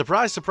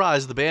 Surprise,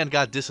 surprise, the band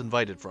got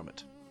disinvited from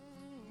it.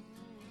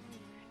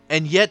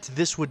 And yet,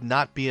 this would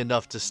not be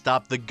enough to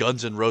stop the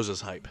Guns N'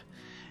 Roses hype.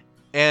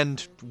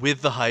 And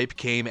with the hype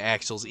came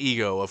Axl's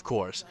ego, of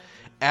course.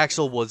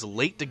 Axl was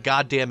late to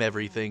goddamn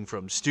everything,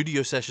 from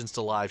studio sessions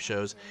to live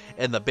shows,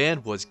 and the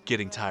band was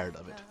getting tired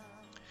of it.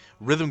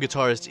 Rhythm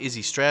guitarist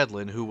Izzy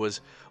Stradlin, who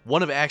was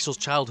one of Axl's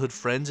childhood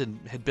friends and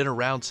had been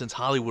around since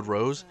Hollywood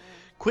Rose,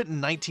 quit in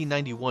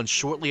 1991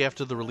 shortly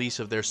after the release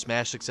of their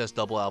smash success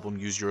double album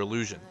Use Your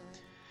Illusion.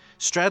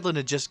 Stradlin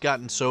had just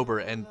gotten sober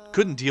and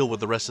couldn't deal with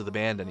the rest of the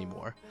band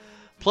anymore.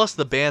 Plus,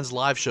 the band's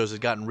live shows had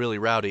gotten really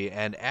rowdy,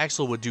 and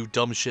Axl would do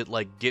dumb shit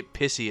like get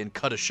pissy and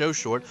cut a show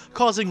short,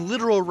 causing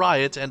literal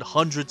riots and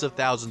hundreds of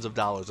thousands of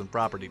dollars in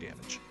property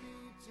damage.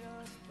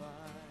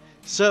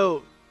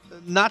 So,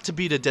 not to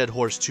beat a dead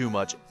horse too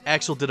much,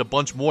 Axl did a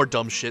bunch more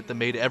dumb shit that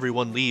made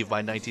everyone leave by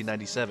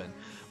 1997,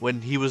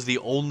 when he was the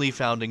only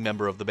founding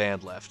member of the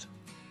band left.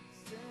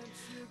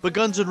 But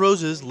Guns N'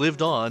 Roses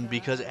lived on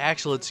because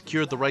Axl had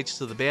secured the rights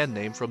to the band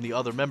name from the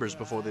other members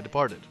before they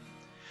departed.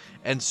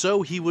 And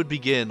so he would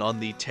begin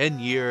on the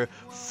 10-year,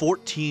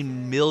 $14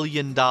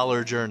 million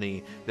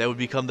journey that would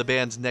become the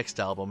band's next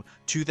album,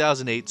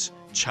 2008's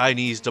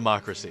Chinese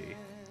Democracy.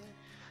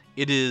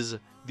 It is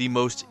the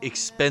most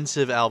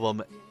expensive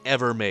album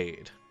ever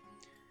made.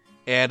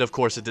 And of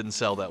course it didn't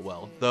sell that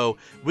well, though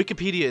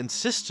Wikipedia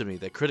insists to me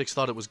that critics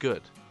thought it was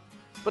good.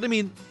 But I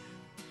mean,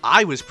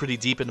 I was pretty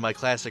deep into my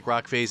classic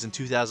rock phase in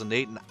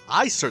 2008, and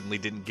I certainly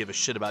didn't give a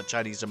shit about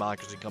Chinese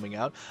Democracy coming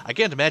out. I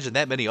can't imagine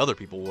that many other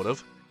people would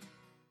have.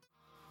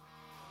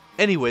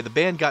 Anyway, the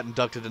band got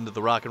inducted into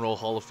the Rock and Roll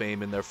Hall of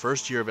Fame in their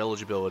first year of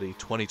eligibility,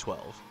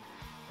 2012.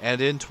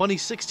 And in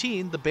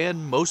 2016, the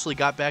band mostly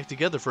got back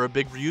together for a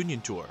big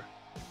reunion tour.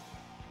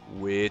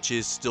 Which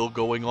is still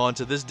going on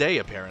to this day,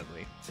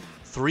 apparently.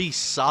 3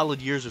 solid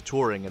years of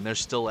touring, and they're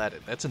still at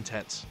it. That's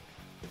intense.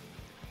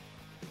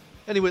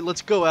 Anyway,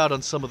 let's go out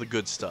on some of the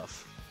good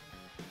stuff.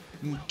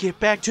 Get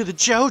back to the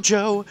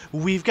JoJo.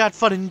 We've got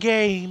fun and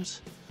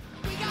games.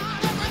 We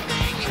got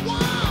everything you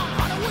want.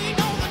 How do we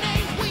know the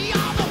names? We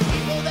are the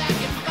people that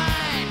can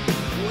find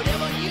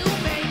whatever you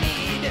may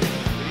need.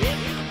 If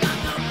you got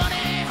the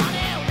money,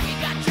 honey, we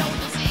got your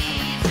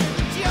disease in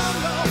the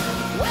jungle.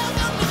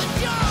 Welcome to the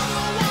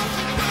jungle. Won't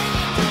you bring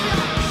it to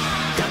your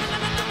knees?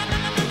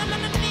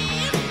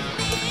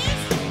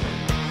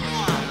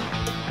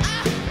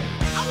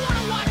 I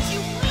wanna watch you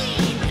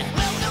bleed.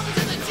 Welcome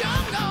to the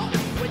jungle.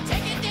 We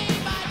take it day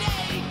by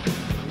day.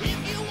 If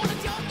you wanna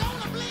joke,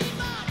 gonna bleed,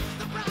 but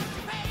the price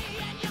you pay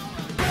and you're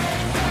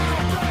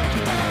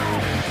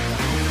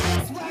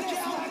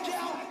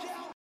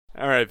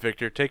All right,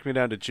 Victor, take me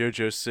down to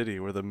JoJo City,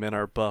 where the men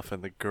are buff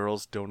and the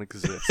girls don't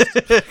exist.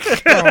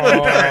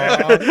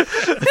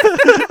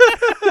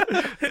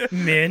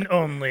 Men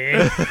only.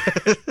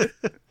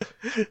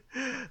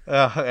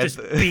 Just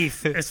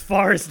beef as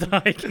far as the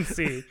eye can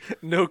see.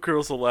 No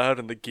girls allowed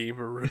in the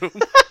gamer room.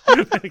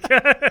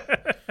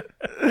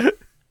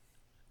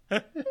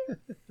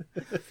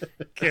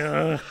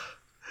 God.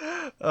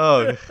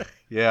 Oh,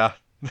 yeah.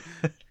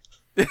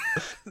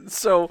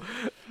 So,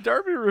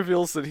 Darby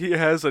reveals that he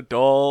has a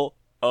doll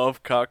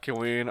of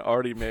Kakyoin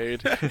already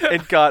made,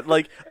 and God,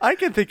 like, I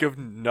can think of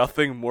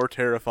nothing more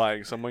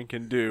terrifying someone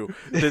can do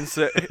than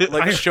say,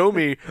 like, show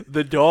me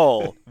the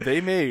doll they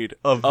made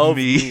Of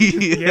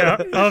me. Yeah,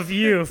 of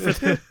you.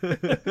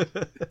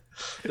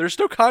 There's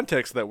no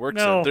context that works.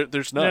 No,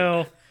 There's none.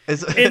 no.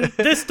 It's- And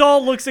this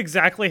doll looks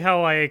exactly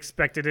how I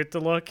expected it to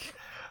look.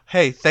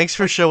 Hey, thanks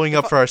for showing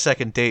up for our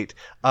second date.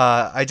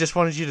 I just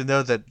wanted you to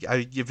know that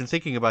you've been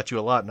thinking about you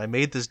a lot, and I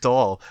made this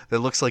doll that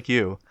looks like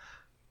you.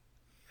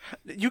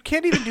 You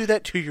can't even do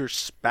that to your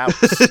spouse.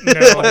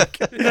 No,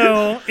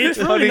 no, it's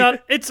really Honey,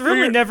 not. It's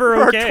really never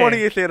for okay. our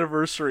 20th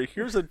anniversary,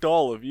 here's a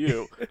doll of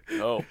you.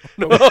 No.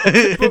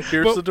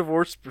 Here's the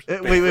divorce.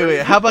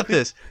 Wait. How about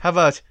this? How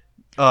about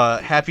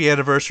happy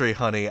anniversary,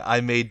 honey?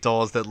 I made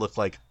dolls that look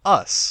like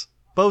us.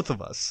 Both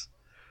of us.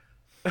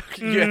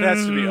 Yeah, it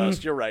has to be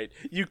us. You're right.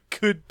 You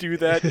could do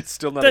that. It's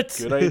still not a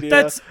good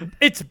idea.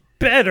 It's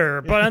better,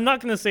 but I'm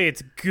not gonna say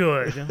it's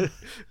good.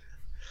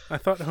 I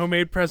thought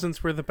homemade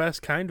presents were the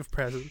best kind of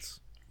presents.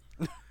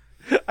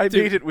 I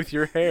made it with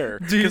your hair.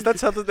 Because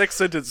that's how the next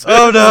sentence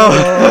Oh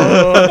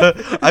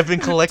no! I've been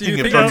collecting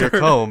it think from I've your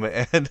heard- comb,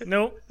 and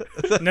Nope.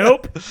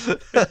 Do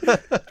you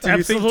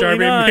Absolutely think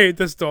Darby not. made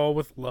this doll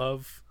with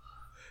love?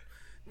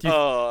 Do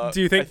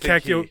you think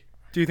Kakyo? he-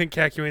 Do you think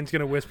Kakyoin's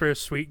gonna whisper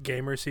sweet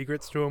gamer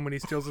secrets to him when he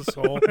steals his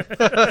soul?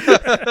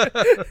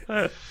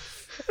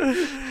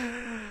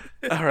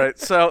 All right,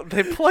 so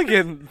they plug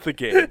in the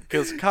game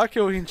because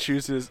Kakyoin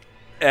chooses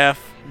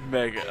F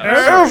Mega.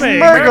 F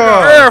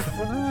Mega! F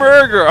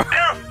Mega!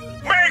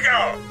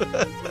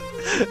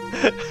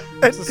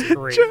 This is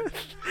great.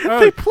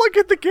 They plug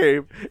in the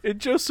game, and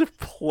Joseph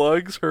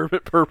plugs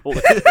Hermit Purple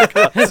in.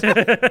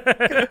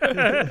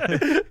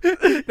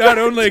 Not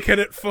only can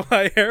it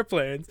fly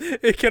airplanes,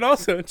 it can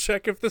also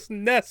check if this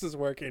NES is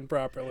working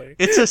properly.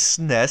 it's a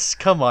SNES.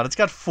 Come on, it's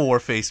got 4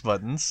 face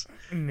buttons.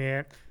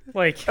 Man,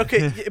 like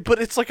Okay,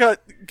 but it's like a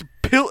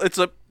pill. It's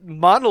a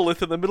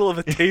monolith in the middle of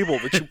a table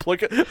that you plug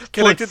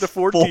connected Like to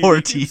four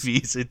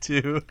TVs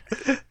into.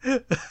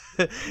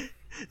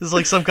 It's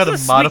like some kind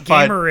it's of a sweet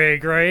modified gamer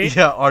rig, right?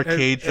 yeah,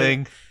 arcade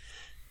thing.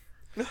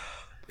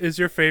 Is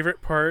your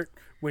favorite part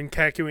when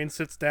Kakyoin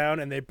sits down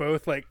and they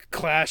both like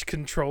clash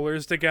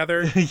controllers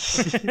together?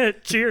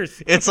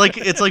 Cheers. It's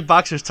like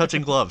boxers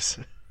touching gloves.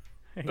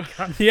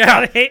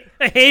 Yeah.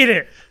 I hate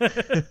it.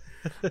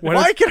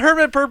 Why can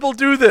Hermit Purple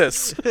do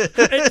this?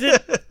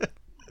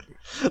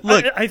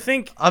 Look, I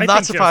think I'm I not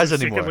think surprised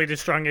Joseph's anymore. secretly the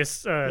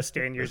strongest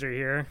stand user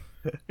here.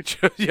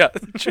 Yeah,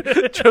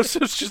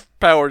 Joseph's just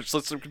power just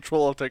lets him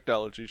control all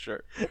technology.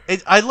 Sure.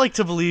 I'd like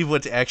to believe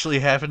what's actually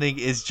happening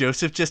is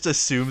Joseph just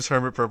assumes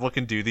Hermit Purple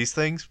can do these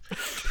things.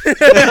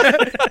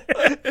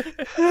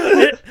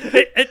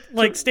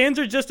 Like stands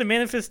are just a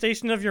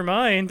manifestation of your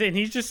mind, and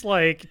he's just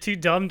like too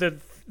dumb to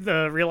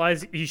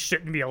realize he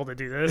shouldn't be able to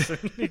do this,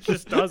 and he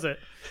just does it.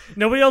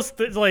 Nobody else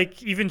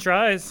like even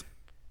tries.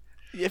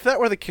 If that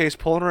were the case,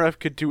 Polnareff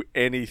could do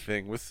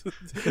anything with,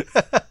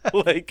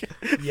 like,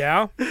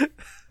 Yeah.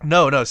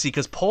 No, see,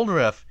 because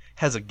Polnareff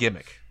has a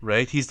gimmick,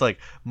 right? He's like,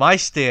 my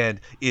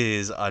stand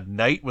is a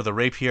knight with a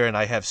rapier, and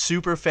I have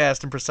super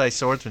fast and precise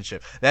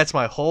swordsmanship. That's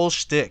my whole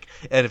shtick,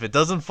 and if it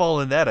doesn't fall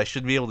in that, I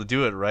shouldn't be able to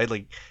do it, right?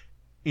 Like,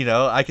 you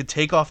know, I could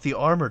take off the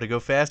armor to go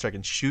faster. I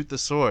can shoot the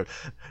sword.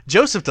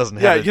 Joseph doesn't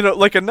have it. you know,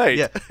 like a knight.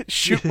 Yeah.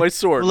 Shoot my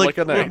sword like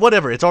a knight.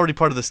 Whatever. It's already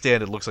part of the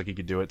stand. It looks like he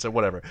could do it, so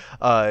whatever.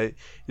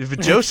 If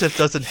Joseph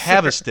doesn't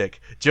have a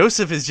stick,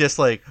 Joseph is just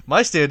like,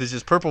 my stand is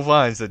just purple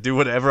vines that do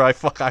whatever I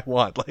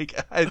want. Like,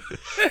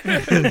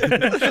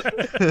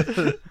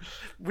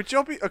 Would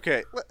y'all be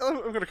okay?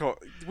 I'm gonna call.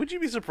 Would you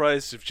be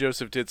surprised if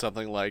Joseph did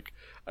something like,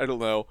 I don't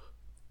know,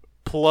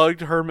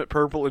 plugged Hermit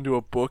Purple into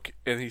a book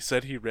and he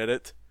said he read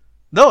it?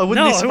 no, I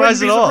wouldn't be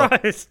surprised I at wouldn't all. be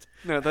surprised.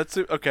 No, that's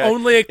okay.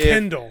 Only a If-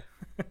 Kindle.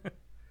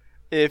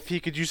 If he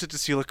could use it to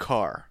steal a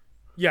car.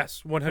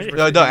 Yes,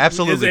 100%. No,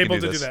 absolutely He is able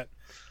can do to do this. that.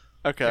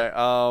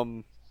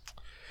 Okay.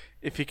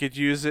 If he could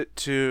use it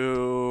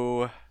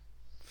to,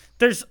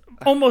 There's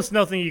almost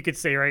nothing you could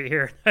say right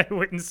here. I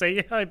wouldn't say,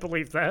 yeah, I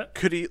believe that.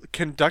 could he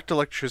conduct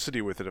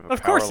electricity with it? If a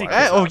Of power course he line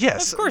could. is Oh, out?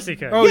 yes. Of course he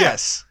could. Oh, yeah.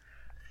 yes.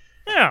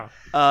 Yeah.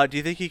 Do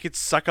you think he could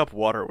suck up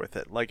water with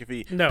it? Like if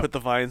he No. put the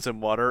vines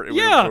in water, it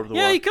would Yeah, absorb the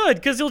yeah, water. he could,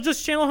 because he'll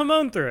just channel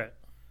Hamon through it.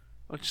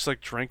 Just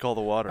like drank all the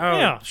water. Oh,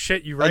 Yeah.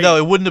 shit, you right. No,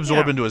 it wouldn't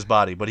absorb Yeah. into his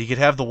body, but he could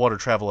have the water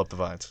travel up the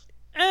vines.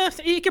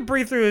 He could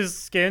breathe through his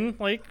skin.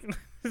 Like,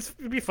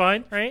 it'd be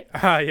fine, right?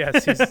 Ah,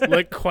 yes, he's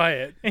like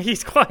quiet. And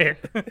he's quiet.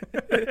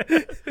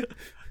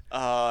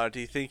 Do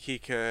you think he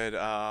could?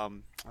 Oh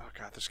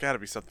God, there's got to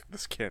be something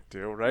this can't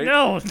do, right?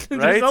 No, Right?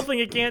 there's nothing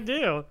it can't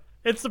do.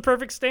 It's the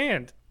perfect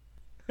stand.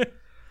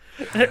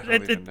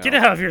 even Get know.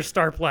 out of here,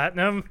 Star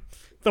Platinum.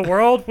 The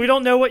world, we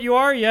don't know what you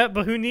are yet,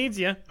 but who needs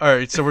you? All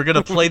right, so we're going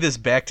to play this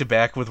back to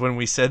back with when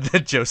we said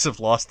that Joseph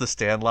lost the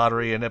stand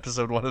lottery in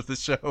episode 1 of the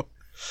show.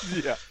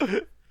 Yeah.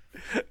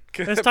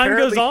 As time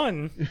goes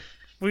on,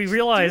 we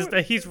realize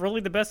that he's really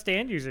the best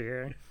stand user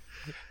here.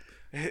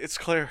 It's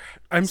clear.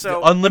 I'm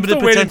So- Unlimited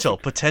still waiting potential.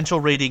 Potential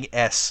rating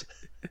S.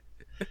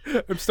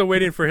 I'm still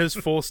waiting for his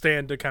full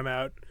stand to come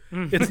out.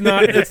 It's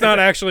not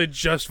actually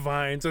just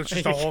vines. It's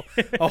just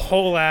a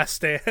whole ass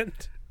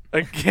stand.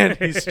 Again,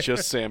 he's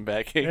just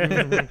sandbagging.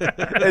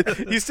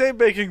 He's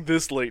sandbagging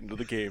this late into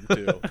the game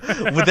too.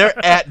 When they're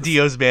at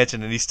Dio's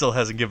mansion and he still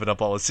hasn't given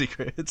up all his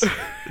secrets.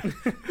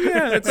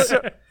 Yeah,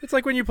 it's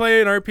like when you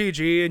play an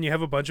RPG and you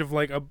have a bunch of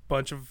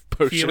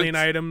Potions. healing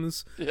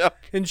items Yeah.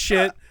 and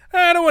shit.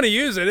 I don't want to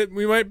use it.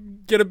 We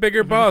might get a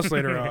bigger boss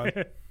later on.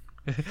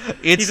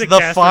 It's He's a the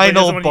caster, but he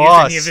final doesn't wanna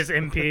boss. use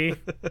any of his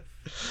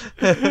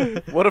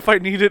MP. What if I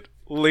need it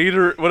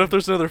later? What if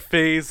there's another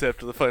phase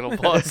after the final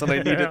boss and I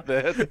need it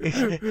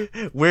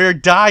then? We're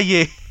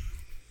dying.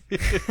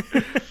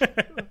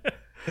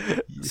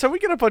 So we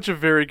get a bunch of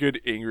very good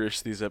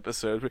English these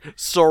episodes.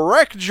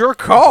 Select your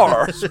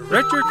car.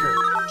 Retro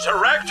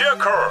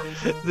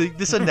curve.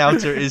 This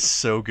announcer is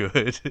so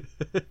good.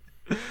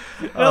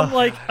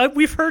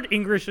 We've heard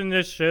English in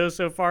this show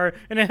so far,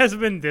 and it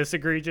hasn't been this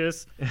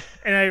egregious.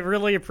 And I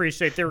really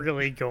appreciate they're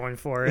really going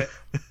for it.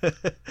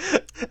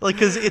 Like,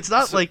 because it's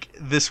not like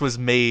this was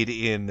made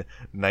in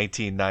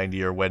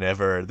 1990 or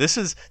whenever. This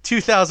is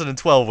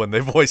 2012 when they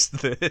voiced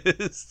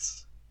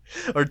this.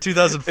 Or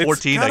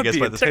 2014, I gotta guess, be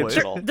by this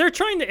intentional. point. They're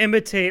trying to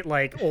imitate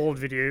like old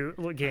video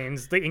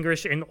games, the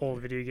English in old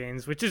video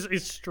games, which is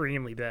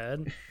extremely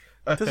bad.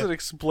 Doesn't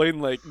explain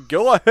like,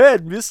 go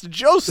ahead, Mr.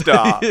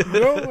 Joestar.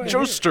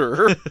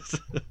 Joester.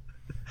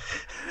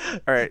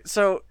 All right,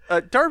 so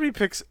Darby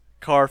picks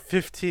car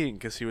 15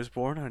 because he was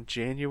born on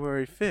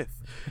January 5th.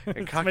 And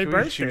my Kakyoin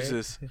birthday.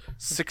 chooses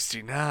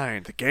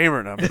 69, the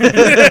gamer number.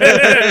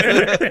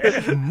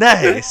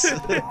 Nice.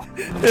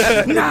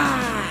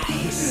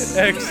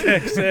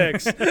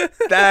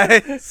 XXX.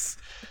 Nice.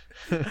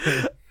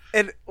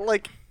 And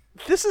like,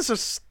 this is a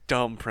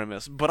dumb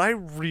premise, but I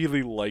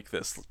really like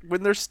this.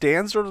 When their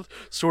stands are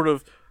sort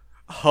of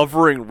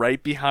hovering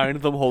right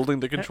behind them,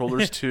 holding the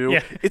controllers too.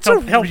 Yeah, it's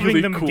helping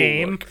really them cool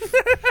game.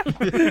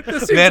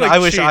 look. Man, like I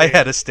wish I cheating.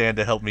 had a stand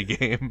to help me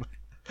game.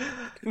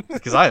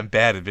 Because I am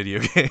bad at video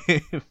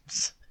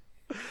games.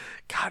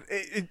 God,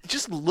 it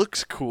just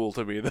looks cool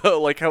to me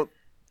though, like how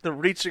they're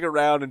reaching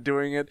around and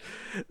doing it.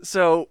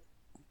 So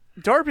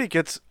Darby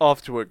gets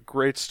off to a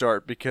great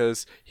start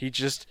because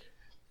he's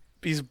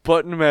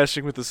button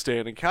mashing with the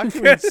stand, and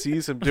Kakyoin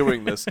sees him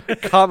doing this,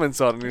 comments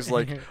on it, and he's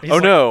like, He's "Oh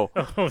like, no!"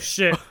 Oh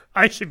shit!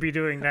 I should be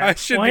doing that. I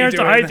should Why be aren't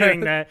doing I that? doing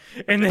that?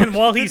 And then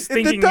while he's It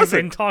thinking doesn't.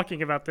 and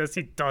talking about this,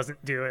 he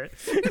doesn't do it.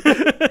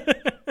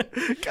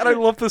 God, I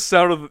love the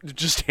sound of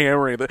just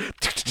hammering.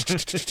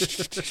 It's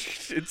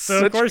So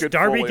such of course good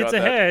Darby Foley gets on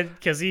that. ahead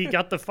because he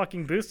got the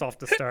fucking boost off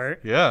the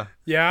start. Yeah.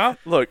 Yeah.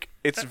 Look,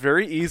 it's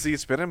very easy.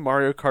 It's been in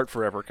Mario Kart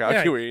forever,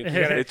 Kakyoin.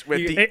 Yeah, It's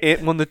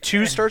when when the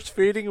 2 starts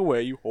fading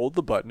away, you hold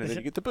the button and then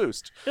you get the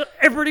boost.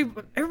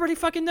 Everybody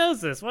fucking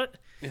knows this. What?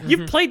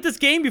 You've played this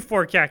game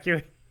before,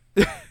 Kakyoin.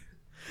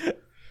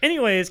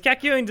 Anyways,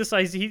 Kakyoin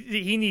decides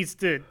he needs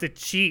to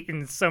cheat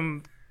in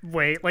some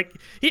way. Like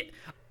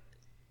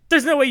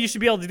there's no way you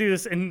should be able to do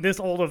this in this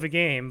old of a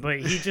game, but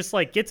he just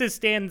like gets his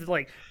stand to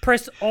like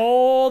press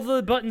all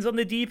the buttons on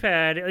the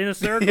D-pad in a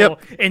circle,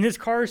 Yep. and his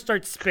car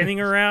starts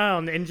spinning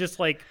around and just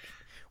like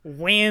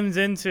whams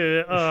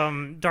into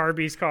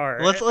Darby's car.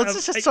 Let's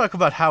just talk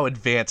about how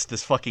advanced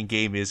this fucking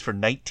game is for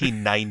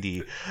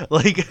 1990.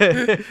 Like,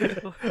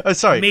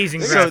 sorry.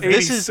 Amazing So graphics.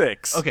 this is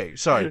 86. okay.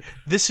 Sorry,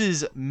 this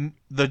is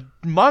the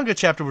manga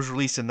chapter was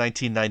released in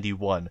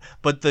 1991,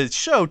 but the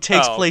show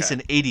takes Oh, place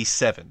okay. in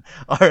 87.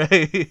 All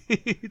right,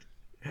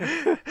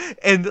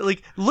 and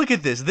like, look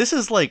at this. This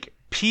is like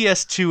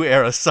PS2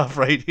 era stuff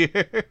right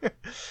here.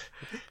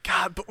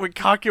 God, but when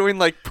Kakyoin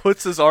like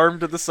puts his arm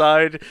to the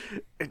side,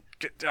 and,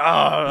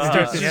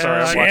 Starts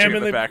sorry, I'm watching jamming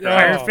in the the- background.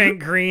 Fire Oh. Faint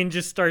Green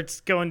just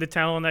starts going to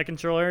town on that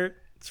controller.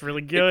 It's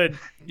really good.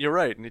 You're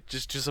right, and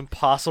it's just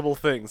impossible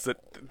things that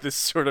this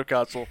sort of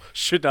console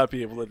should not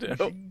be able to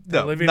do.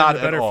 No, Living not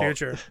in a better at all.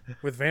 future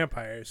with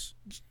vampires.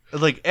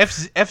 Like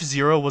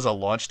F-Zero was a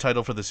launch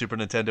title for the Super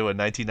Nintendo in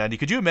 1990.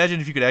 Could you imagine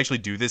if you could actually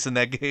do this in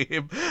that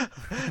game?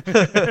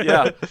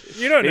 Yeah,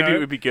 You don't maybe know. it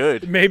would be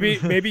good.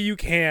 Maybe you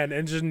can,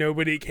 and just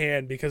nobody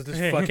can because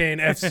there's fucking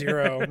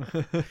F-Zero.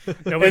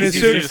 Nobody's as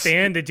using soon a as-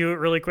 stand to do it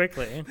really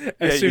quickly.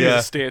 Yeah, soon you as-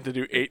 just stand to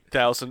do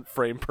 8,000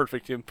 frame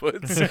perfect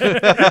inputs.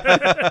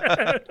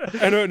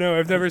 I don't know.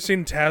 I've never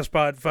seen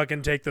Taskbot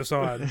fucking take this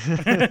on.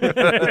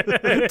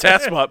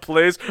 Taskbot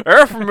plays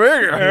F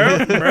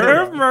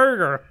Mega.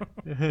 Murder.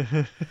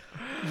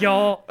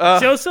 Y'all,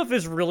 Joseph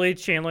is really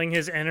channeling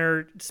his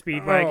inner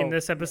Speedwagon Oh.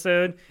 this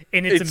episode,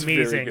 and it's It's very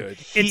amazing. good.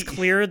 It's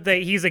clear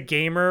that he's a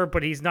gamer,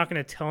 but he's not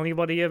going to tell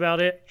anybody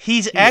about it.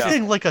 He's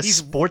acting like a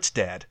sports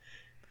dad.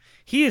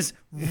 He is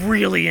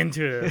really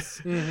into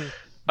this.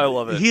 I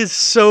love it. He is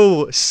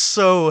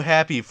so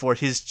happy for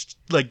his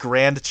like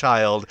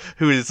grandchild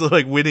who is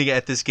like winning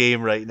at this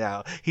game right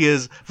now. He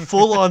is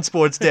full on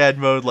sports dad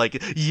mode,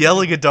 like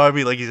yelling at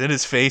Darby like he's in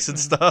his face and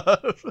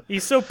stuff.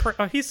 He's so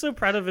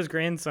proud of his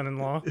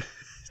grandson-in-law.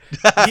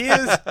 He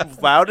is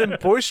loud and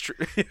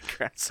boisterous.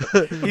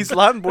 He's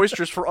loud and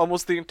boisterous for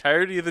almost the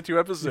entirety of the 2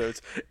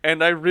 episodes,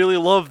 and I really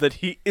love that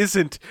he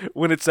isn't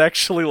when it's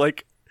actually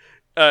like.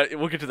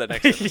 We'll get to that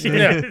next episode.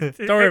 Yeah,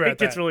 don't worry about It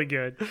gets that. really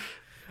good.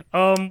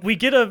 We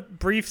get a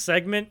brief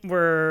segment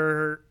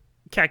where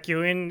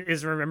Kakyoin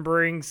is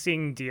remembering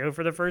seeing Dio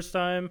for the first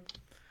time,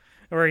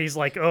 where he's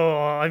like, "Oh,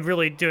 I'm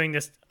really doing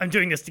this. I'm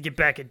doing this to get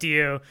back at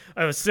Dio.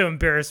 I was so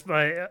embarrassed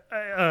by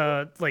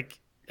like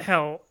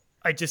how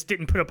I just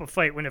didn't put up a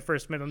fight when I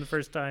first met him the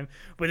first time,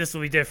 but this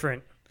will be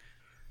different."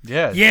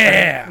 Yeah.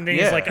 Yeah. And then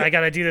Yeah. he's like, I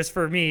gotta do this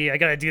for me. I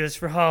gotta do this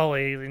for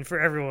Holly and for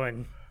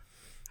everyone.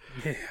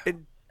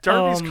 And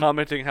Darby's Um,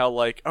 commenting how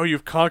like, oh,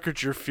 you've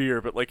conquered your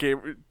fear, but like,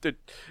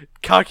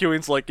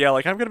 Kakuin's like, yeah,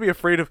 like I'm gonna be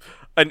afraid of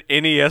an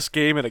NES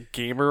game and a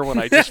gamer when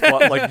I just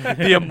fought like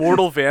the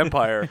immortal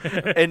vampire.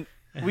 And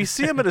we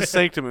see him in a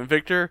sanctum, and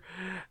Victor.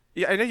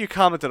 Yeah, I know you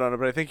commented on it,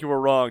 but I think you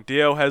were wrong.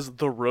 Dio has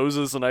the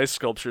roses and ice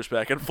sculptures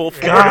back in full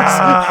force.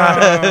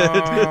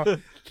 Oh,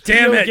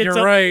 damn it, gets you're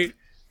up- right.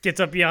 Gets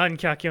up behind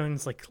Kakyoin and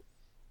is like,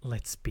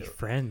 let's be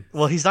friends.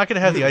 Well, he's not going to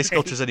have the ice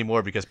sculptures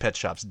anymore because Pet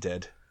Shop's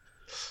dead.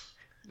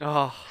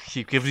 Oh,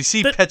 If you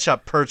see Pet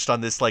Shop perched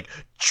on this like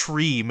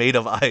tree made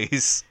of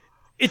ice.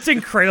 It's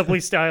incredibly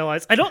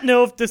stylized. I don't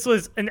know if this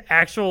was an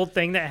actual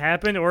thing that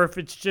happened or if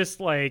it's just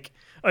like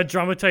a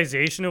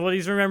dramatization of what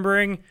he's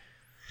remembering.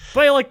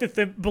 But I like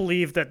to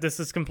believe that this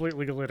is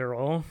completely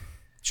literal.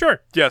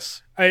 Sure.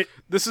 yes. I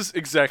This is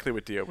exactly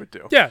what Dio would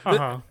do. yeah.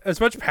 Uh-huh. As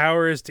much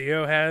power as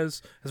Dio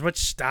has, as much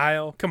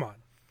style. Come on.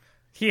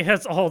 He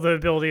has all the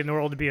ability in the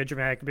world to be a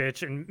dramatic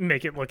bitch and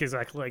make it look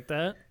exactly like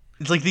that.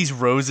 It's like these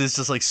roses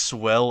just like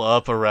swell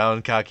up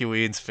around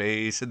Kakuin's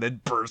face and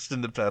then burst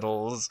into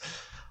petals.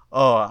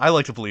 Oh, I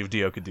like to believe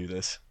Dio could do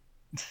this.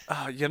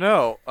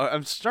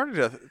 I'm starting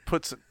to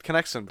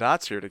connect some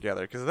dots here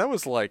together because that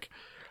was like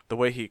the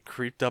way he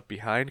creeped up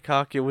behind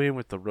Kakuin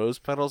with the rose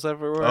petals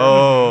everywhere.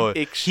 Oh,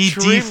 he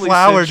Extremely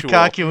deflowered sensual.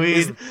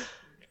 Kakuin.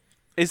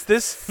 Is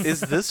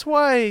this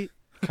why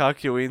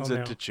Kakuin's Oh, no.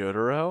 into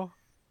Jotaro?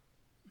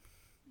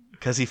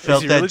 Because he Is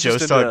felt he that really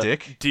just Joestar into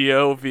dick.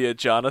 Dio via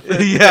Jonathan.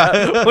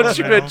 Yeah. Once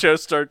you Oh, met no.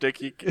 Joestar Dick,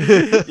 you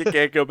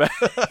can't go back.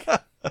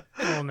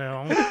 Oh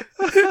no.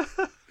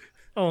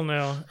 Oh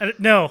no.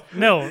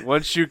 No.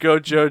 Once you go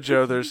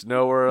JoJo, there's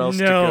nowhere else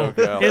No.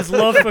 to go. His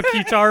love for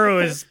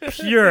Kitaro is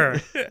pure.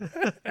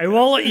 I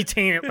won't let you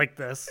taint it like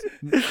this.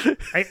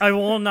 I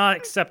will not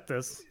accept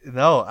this.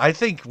 No, I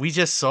think we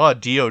just saw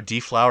Dio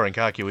deflowering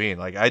Kakuin.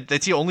 Like,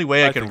 that's the only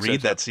way I can think so,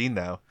 read too. that scene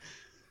now.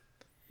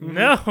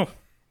 No.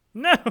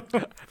 No.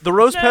 The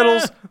rose No.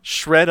 petals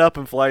shred up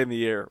and fly in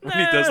the air when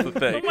he does the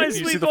thing. my you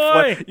see sweet the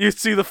boy. you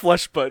see the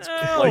flesh buds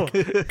No.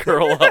 like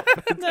curl up.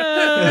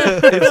 No.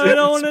 I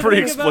don't want to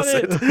pretty think about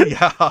it. explicit.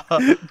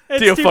 Yeah. It's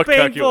Dio too fuck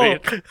painful.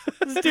 Kakuin.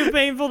 It's too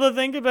painful to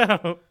think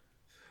about.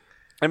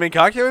 I mean,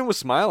 Kakuin was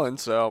smiling,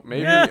 so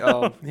maybe.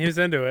 No. He was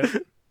into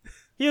it.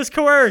 He was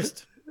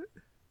coerced.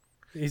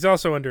 He's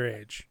also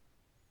underage.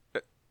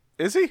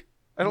 Is he?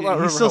 I don't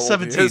remember. He's still how old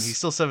 17. He is. He's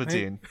still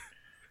 17.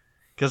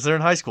 Because they're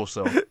in high school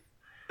still.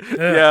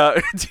 Yeah,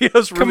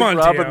 Dio's really Come on,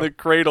 robbing Dio. the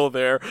cradle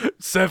there.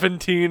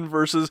 17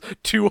 versus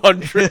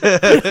 200.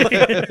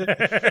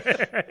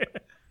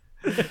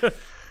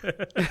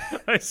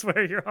 I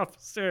swear, your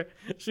officer.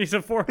 She's a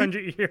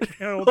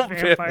 400-year-old Oh,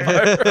 vampire.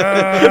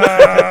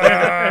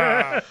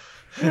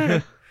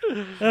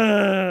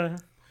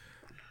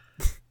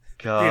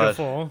 God.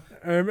 Beautiful.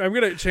 I'm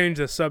gonna change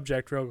the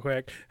subject real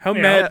quick. How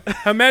Yeah.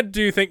 mad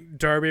do you think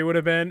Darby would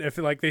have been if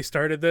like they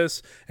started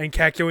this and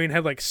Kakuin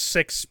had like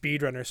 6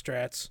 speedrunner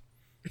strats?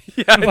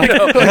 Yeah, I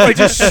know. Like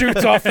just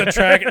shoots off the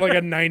track at like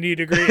a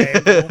 90-degree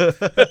angle.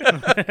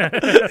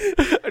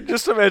 I'm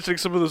just imagining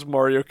some of those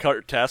Mario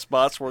Kart task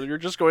bots where you're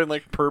just going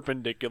like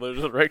perpendicular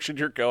to the direction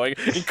you're going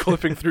and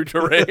clipping through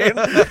terrain.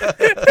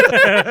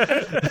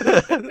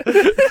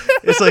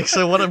 It's like,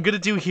 so what I'm going to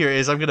do here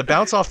is I'm going to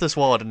bounce off this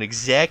wall at an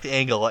exact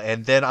angle,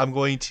 and then I'm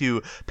going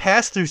to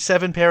pass through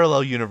 7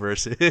 parallel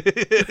universes.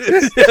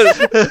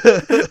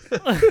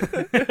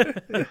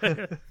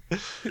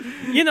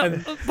 You know,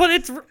 but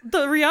it's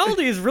the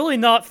reality is really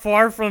not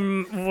far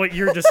from what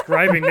you're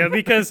describing though,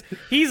 because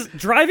he's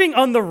driving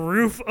on the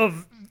roof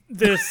of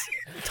this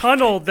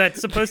tunnel that's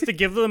supposed to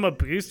give them a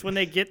boost when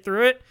they get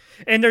through it,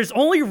 and there's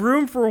only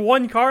room for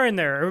one car in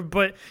there.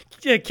 But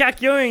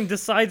Kakyoin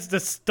decides to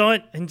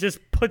stunt and just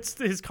puts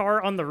his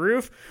car on the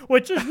roof,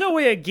 which there's no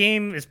way a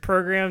game is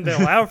programmed to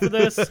allow for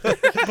this.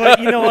 But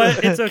you know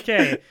what? It's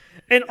okay.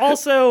 And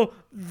also,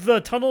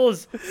 the tunnel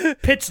is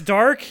pitch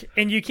dark,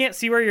 and you can't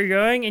see where you're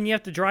going, and you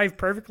have to drive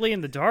perfectly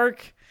in the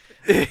dark.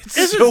 It's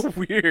This so is-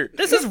 weird.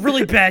 This is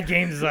really bad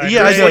game design.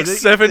 Yeah, There's I know. like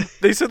 7.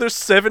 They said there's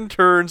 7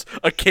 turns,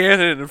 a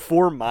cannon, and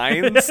 4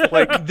 mines.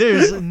 Like,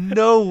 There's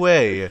no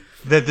way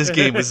that this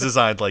game was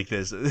designed like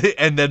this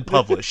and then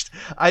published.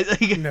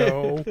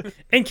 No.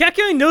 And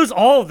Kakyoin knows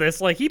all of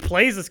this. Like, he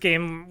plays this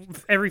game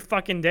every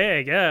fucking day,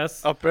 I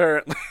guess.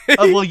 apparently.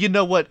 Well, you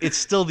know what? It's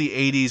still the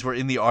 80s. We're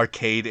in the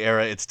arcade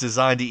era. It's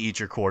designed to eat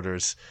your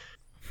quarters.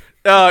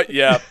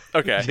 Yeah.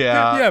 Okay.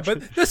 Yeah. Yeah,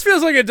 but this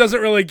feels like it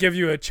doesn't really give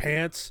you a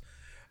chance.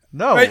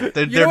 No, Right,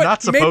 they're, you know they're what?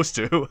 not supposed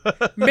to.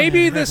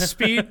 Maybe this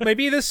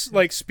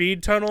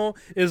speed tunnel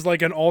is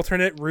like an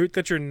alternate route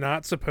that you're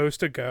not supposed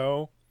to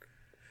go.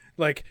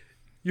 Like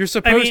you're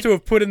supposed to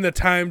have put in the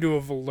time to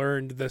have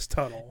learned this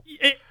tunnel.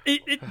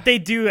 They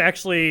do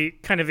actually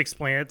kind of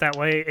explain it that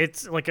way.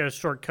 It's like a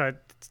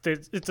shortcut.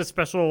 It's a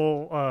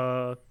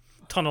special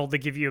tunnel to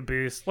give you a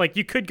boost. Like,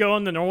 you could go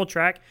on the normal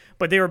track,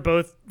 but they were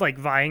both like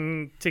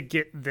vying to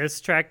get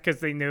this track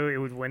because they knew it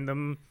would win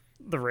them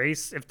the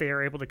race if they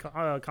are able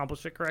to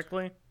accomplish it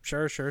correctly.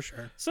 Sure.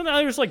 So now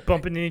they're just like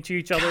bumping into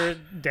each other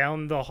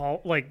down the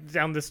hall, like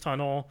down this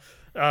tunnel.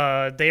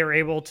 They are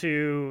able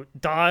to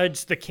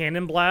dodge the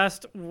cannon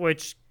blast,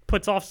 which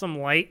puts off some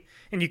light,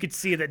 and you could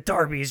see that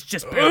Darby's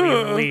just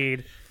barely in the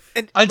lead.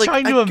 And, I'm like,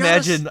 trying I to gotta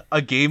imagine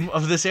a game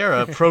of this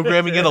era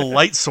programming in a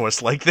light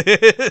source like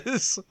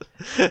this.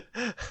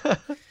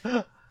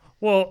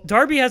 Well,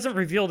 Darby hasn't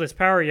revealed his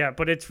power yet,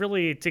 but it's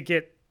really to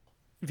get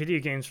video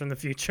games from the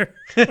future.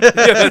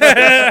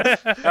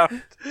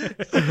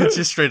 It's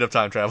just straight up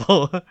time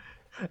travel.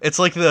 It's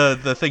like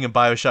the thing in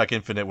BioShock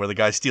Infinite where the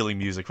guy's stealing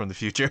music from the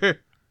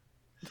future.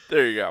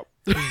 There you go.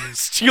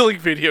 Stealing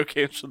video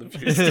games from the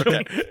future.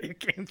 Stealing video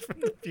games from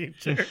the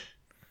future.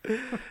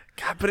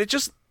 God, but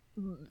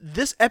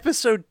this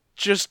episode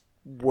just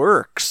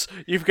works.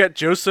 You've got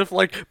Joseph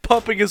like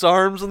pumping his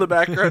arms in the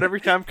background every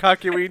time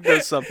Kakyoin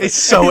does something. It's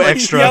so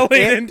extra.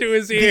 Yelling into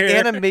his ear. The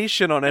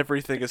animation on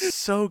everything is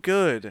so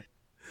good.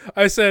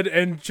 I said,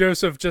 and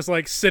Joseph just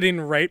like sitting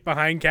right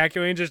behind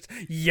Kakyoin, just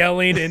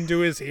yelling into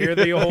his ear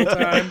the whole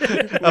time.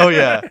 Oh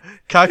yeah,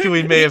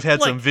 Kakyoin may have had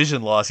some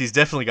vision loss. He's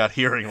definitely got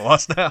hearing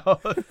loss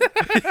now.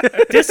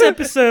 This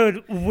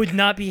episode would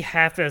not be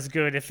half as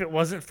good if it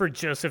wasn't for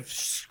Joseph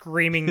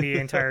screaming the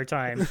entire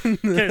time.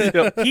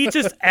 'Cause he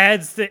just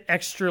adds the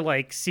extra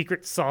like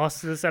secret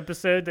sauce to this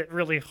episode that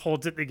really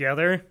holds it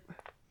together.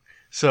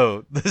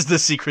 So the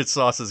secret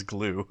sauce is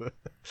glue.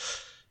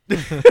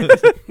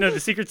 No,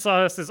 the secret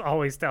sauce is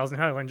always Thousand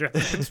Highland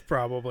dressing. It's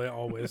probably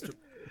always.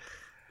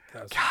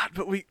 God,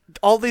 but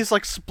all these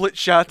like split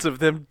shots of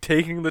them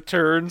taking the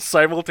turns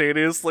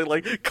simultaneously,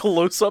 like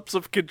close-ups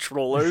of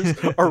controllers,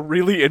 are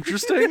really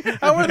interesting.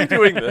 How are they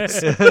doing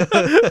this?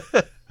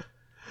 The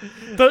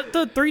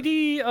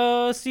 3D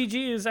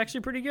CG is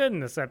actually pretty good in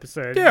this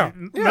episode. Yeah.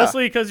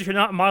 Mostly because you're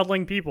not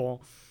modeling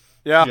people.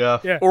 Yeah.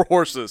 Yeah. Or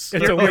horses.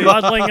 It's a You're weird.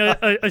 modeling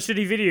a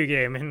shitty video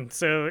game, and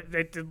so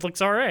it looks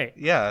all right.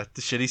 Yeah,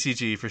 the shitty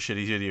CG for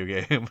shitty video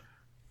game.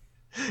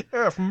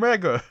 F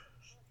mega.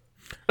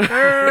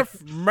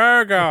 Earth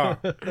Mega.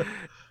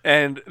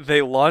 And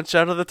they launch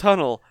out of the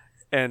tunnel,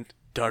 and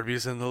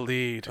Darby's in the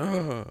lead.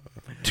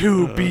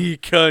 To be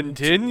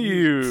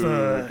continued.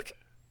 Fuck.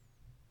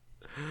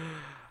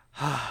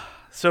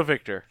 So,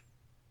 Victor,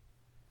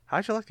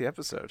 how'd you like the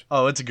episode?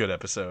 Oh, it's a good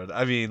episode.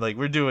 I mean, like,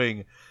 we're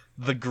doing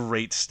the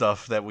great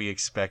stuff that we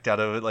expect out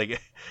of it.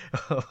 Like,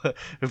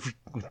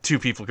 two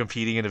people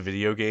competing in a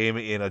video game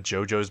in a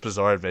JoJo's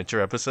Bizarre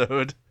Adventure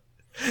episode.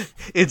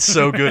 It's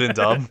so good and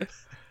dumb.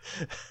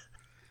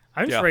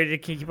 I'm just Yeah. ready to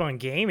keep on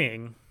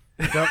gaming.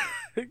 What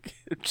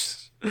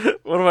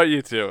about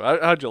you two?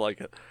 How'd you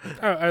like it?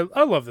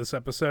 I love this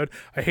episode.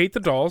 I hate the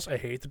dolls. I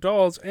hate the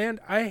dolls, and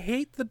I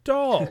hate the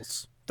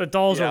dolls. The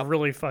dolls Yeah. are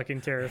really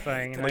fucking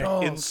terrifying. And Like, I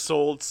Dolls.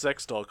 in-sold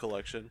sex doll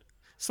collection.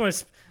 just want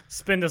to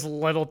spend as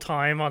little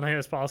time on it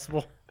as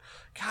possible.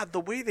 God, the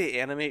way they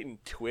animate in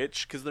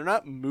Twitch, because they're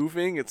not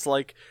moving, it's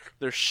like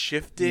they're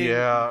shifting.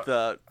 Yeah.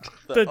 The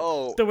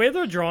way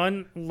they're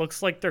drawn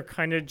looks like they're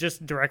kind of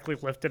just directly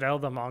lifted out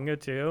of the manga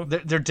too.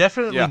 They're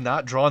definitely Yeah.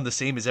 not drawn the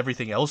same as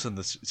everything else in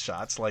the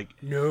shots. Like,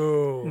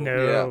 No.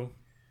 No.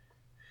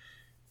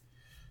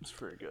 It's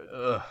very good.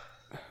 ugh,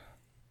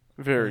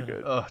 Very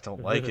good.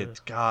 don't like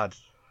it. God.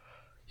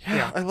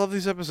 Yeah, I love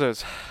these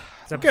episodes.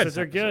 These episodes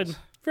are good.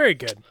 Very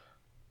good.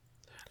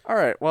 All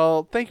right,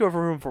 well, thank you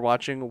everyone for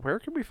watching. Where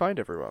can we find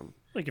everyone?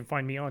 You can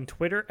find me on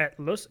Twitter at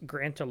Los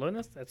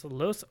Grantalones. That's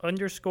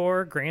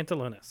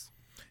Los_Grantalones.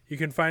 You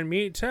can find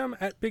me, Tim,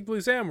 at Big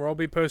Blue Zam, where I'll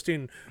be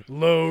posting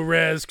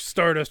low-res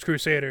Stardust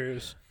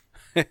Crusaders.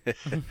 You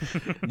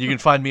can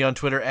find me on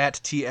Twitter at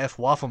TF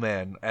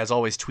Waffleman. As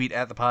always, tweet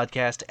at the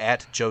podcast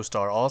at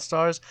Joestar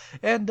Allstars,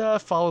 and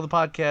follow the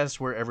podcast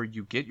wherever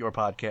you get your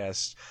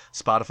podcasts: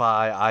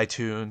 Spotify,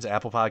 iTunes,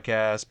 Apple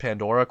Podcasts,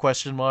 Pandora ?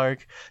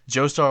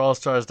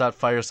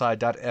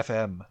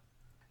 JoestarAllstars.fireside.fm.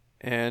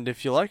 And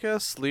if you like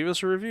us, leave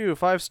us a review,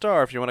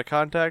 5-star. If you want to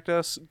contact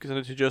us, send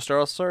it to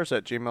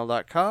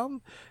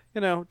joestarallstars@gmail.com.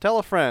 Tell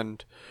a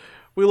friend.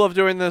 We love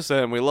doing this,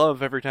 and we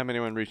love every time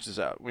anyone reaches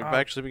out. We've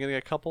actually been getting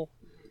a couple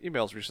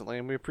emails recently,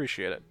 and we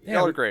appreciate it.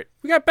 Y'all are great.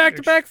 We got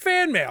back-to-back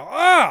fan mail.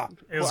 Ah!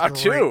 It was Well,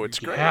 great. too. It's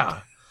great.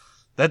 Yeah.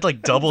 That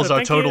like doubles So our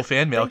thank total you-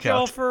 fan mail Thank you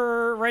all count.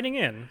 for writing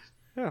in.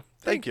 Yeah.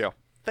 Thank you.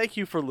 Thank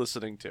you for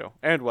listening to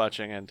and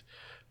watching and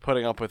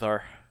putting up with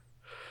our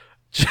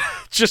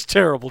just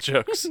terrible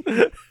jokes.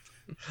 We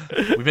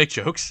make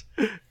jokes.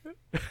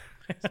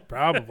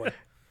 Probably.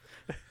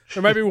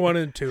 There might be 1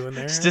 and 2 in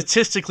there.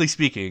 Statistically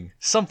speaking,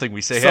 something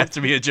we say has to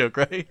be a joke,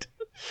 right?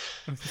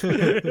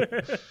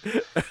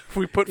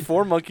 We put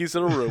 4 monkeys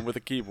in a room with a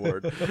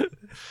keyboard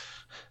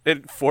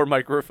and 4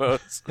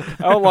 microphones.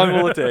 How long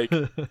will it take?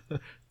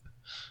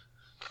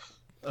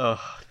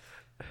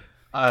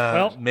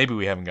 Maybe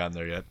we haven't gotten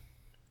there yet.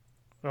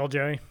 Well,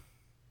 Joey,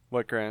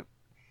 What, Grant?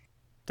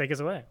 take us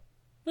away.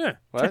 Yeah.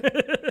 What?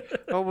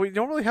 Well, we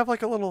don't really have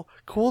like a little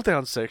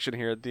cooldown section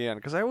here at the end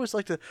because I always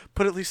like to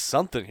put at least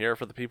something here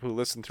for the people who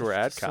listen to our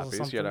ad Just a little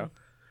copies. something.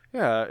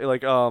 Yeah,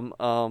 like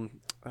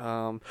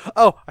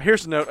Oh,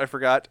 here's a note I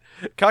forgot.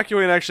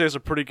 Kakyoin actually has a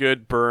pretty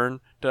good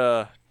burn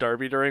to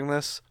Darby during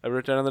this. I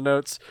wrote down in the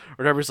notes.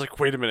 Where Darby's like,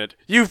 wait a minute,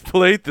 you've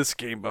played this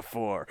game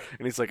before.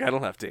 And he's like, I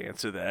don't have to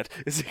answer that.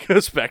 As he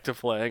goes back to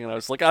playing. And I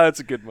was like, that's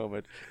a good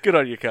moment. Good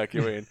on you,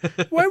 Kakyoin.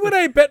 Why would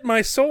I bet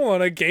my soul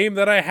on a game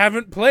that I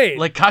haven't played?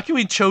 Like,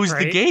 Kakyoin chose the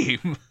Right?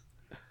 game.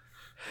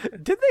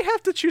 Did they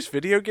have to choose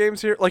video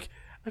games here? Like,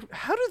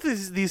 how do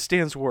these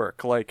stands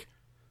work? Like,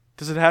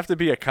 does it have to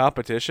be a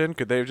competition?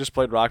 Could they have just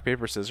played rock,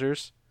 paper,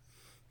 scissors?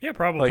 Yeah,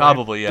 probably. Like,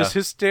 Probably, yeah. Does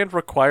his stand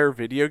require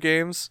video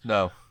games?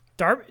 No.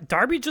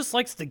 Darby just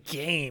likes the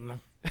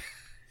game.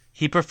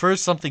 He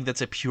prefers something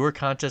that's a pure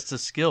contest of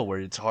skill where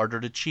it's harder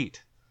to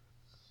cheat.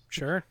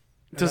 Sure.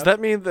 Does that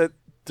mean that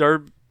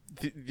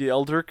the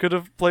Elder could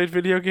have played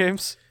video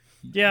games?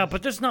 Yeah,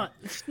 but there's not.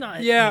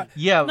 Yeah.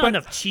 Yeah, Not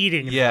enough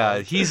cheating. yeah,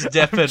 involved. he's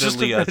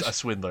definitely a imagine-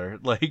 swindler.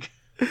 Like,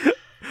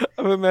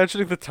 I'm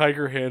imagining the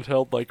Tiger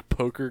handheld like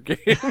poker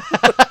game.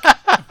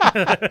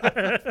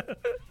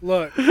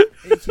 Look,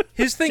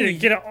 his thing.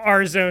 Get an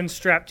R zone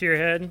strapped to your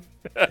head.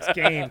 It's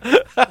game.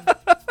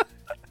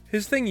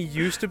 His thing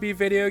used to be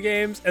video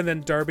games, and then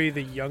Darby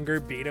the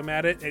younger beat him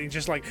at it, and he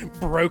just like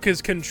broke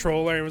his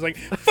controller and was like,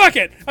 "Fuck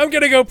it, I'm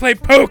gonna go play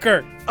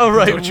poker." oh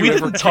right, Don't we you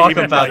ever didn't talk game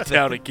in about my that.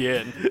 town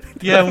again.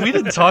 Yeah, we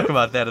didn't talk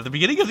about that at the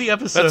beginning of the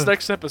episode. That's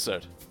next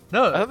episode. I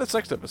No, thought that's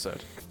next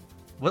episode.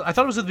 well, I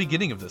thought it was at the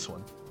beginning of this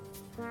one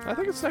I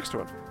think it's next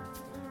one.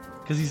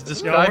 because he's No,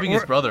 describing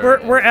his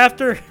brother. We're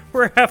after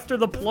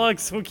the plug,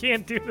 so we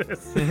can't do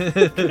this.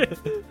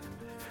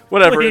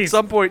 Whatever. Please. At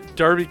some point,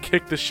 Darby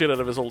kicked the shit out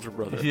of his older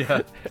brother.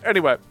 Yeah.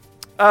 Anyway.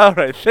 All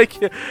right.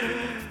 Thank you.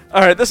 All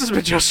right. This has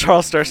been Joe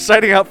Starlstar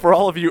signing out for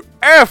all of you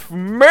F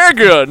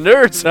mega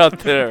nerds out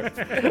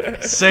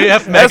there. Say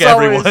F mega,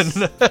 always-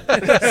 everyone.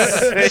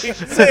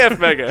 say F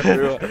mega,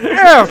 everyone.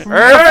 F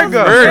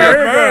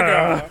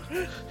mega.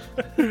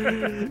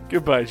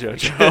 Goodbye,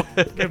 JoJo.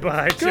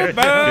 Goodbye. Joe.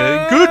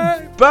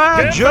 Goodbye.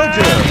 Goodbye,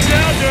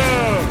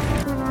 JoJo.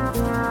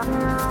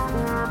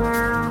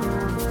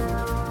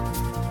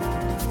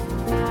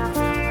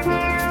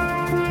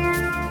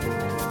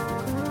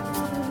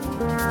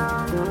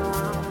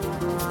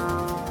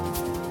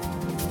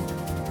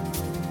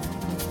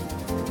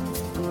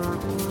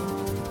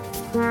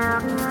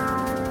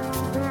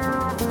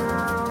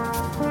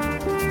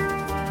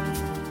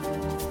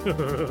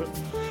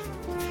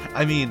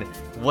 I mean,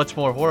 what's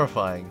more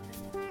horrifying?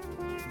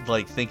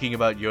 Like thinking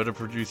about Yoda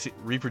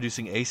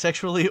reproducing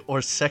asexually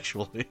or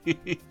sexually?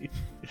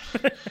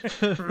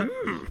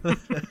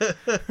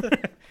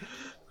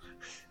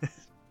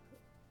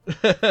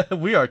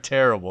 We are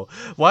terrible.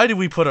 Why did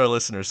we put our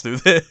listeners through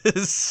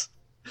this?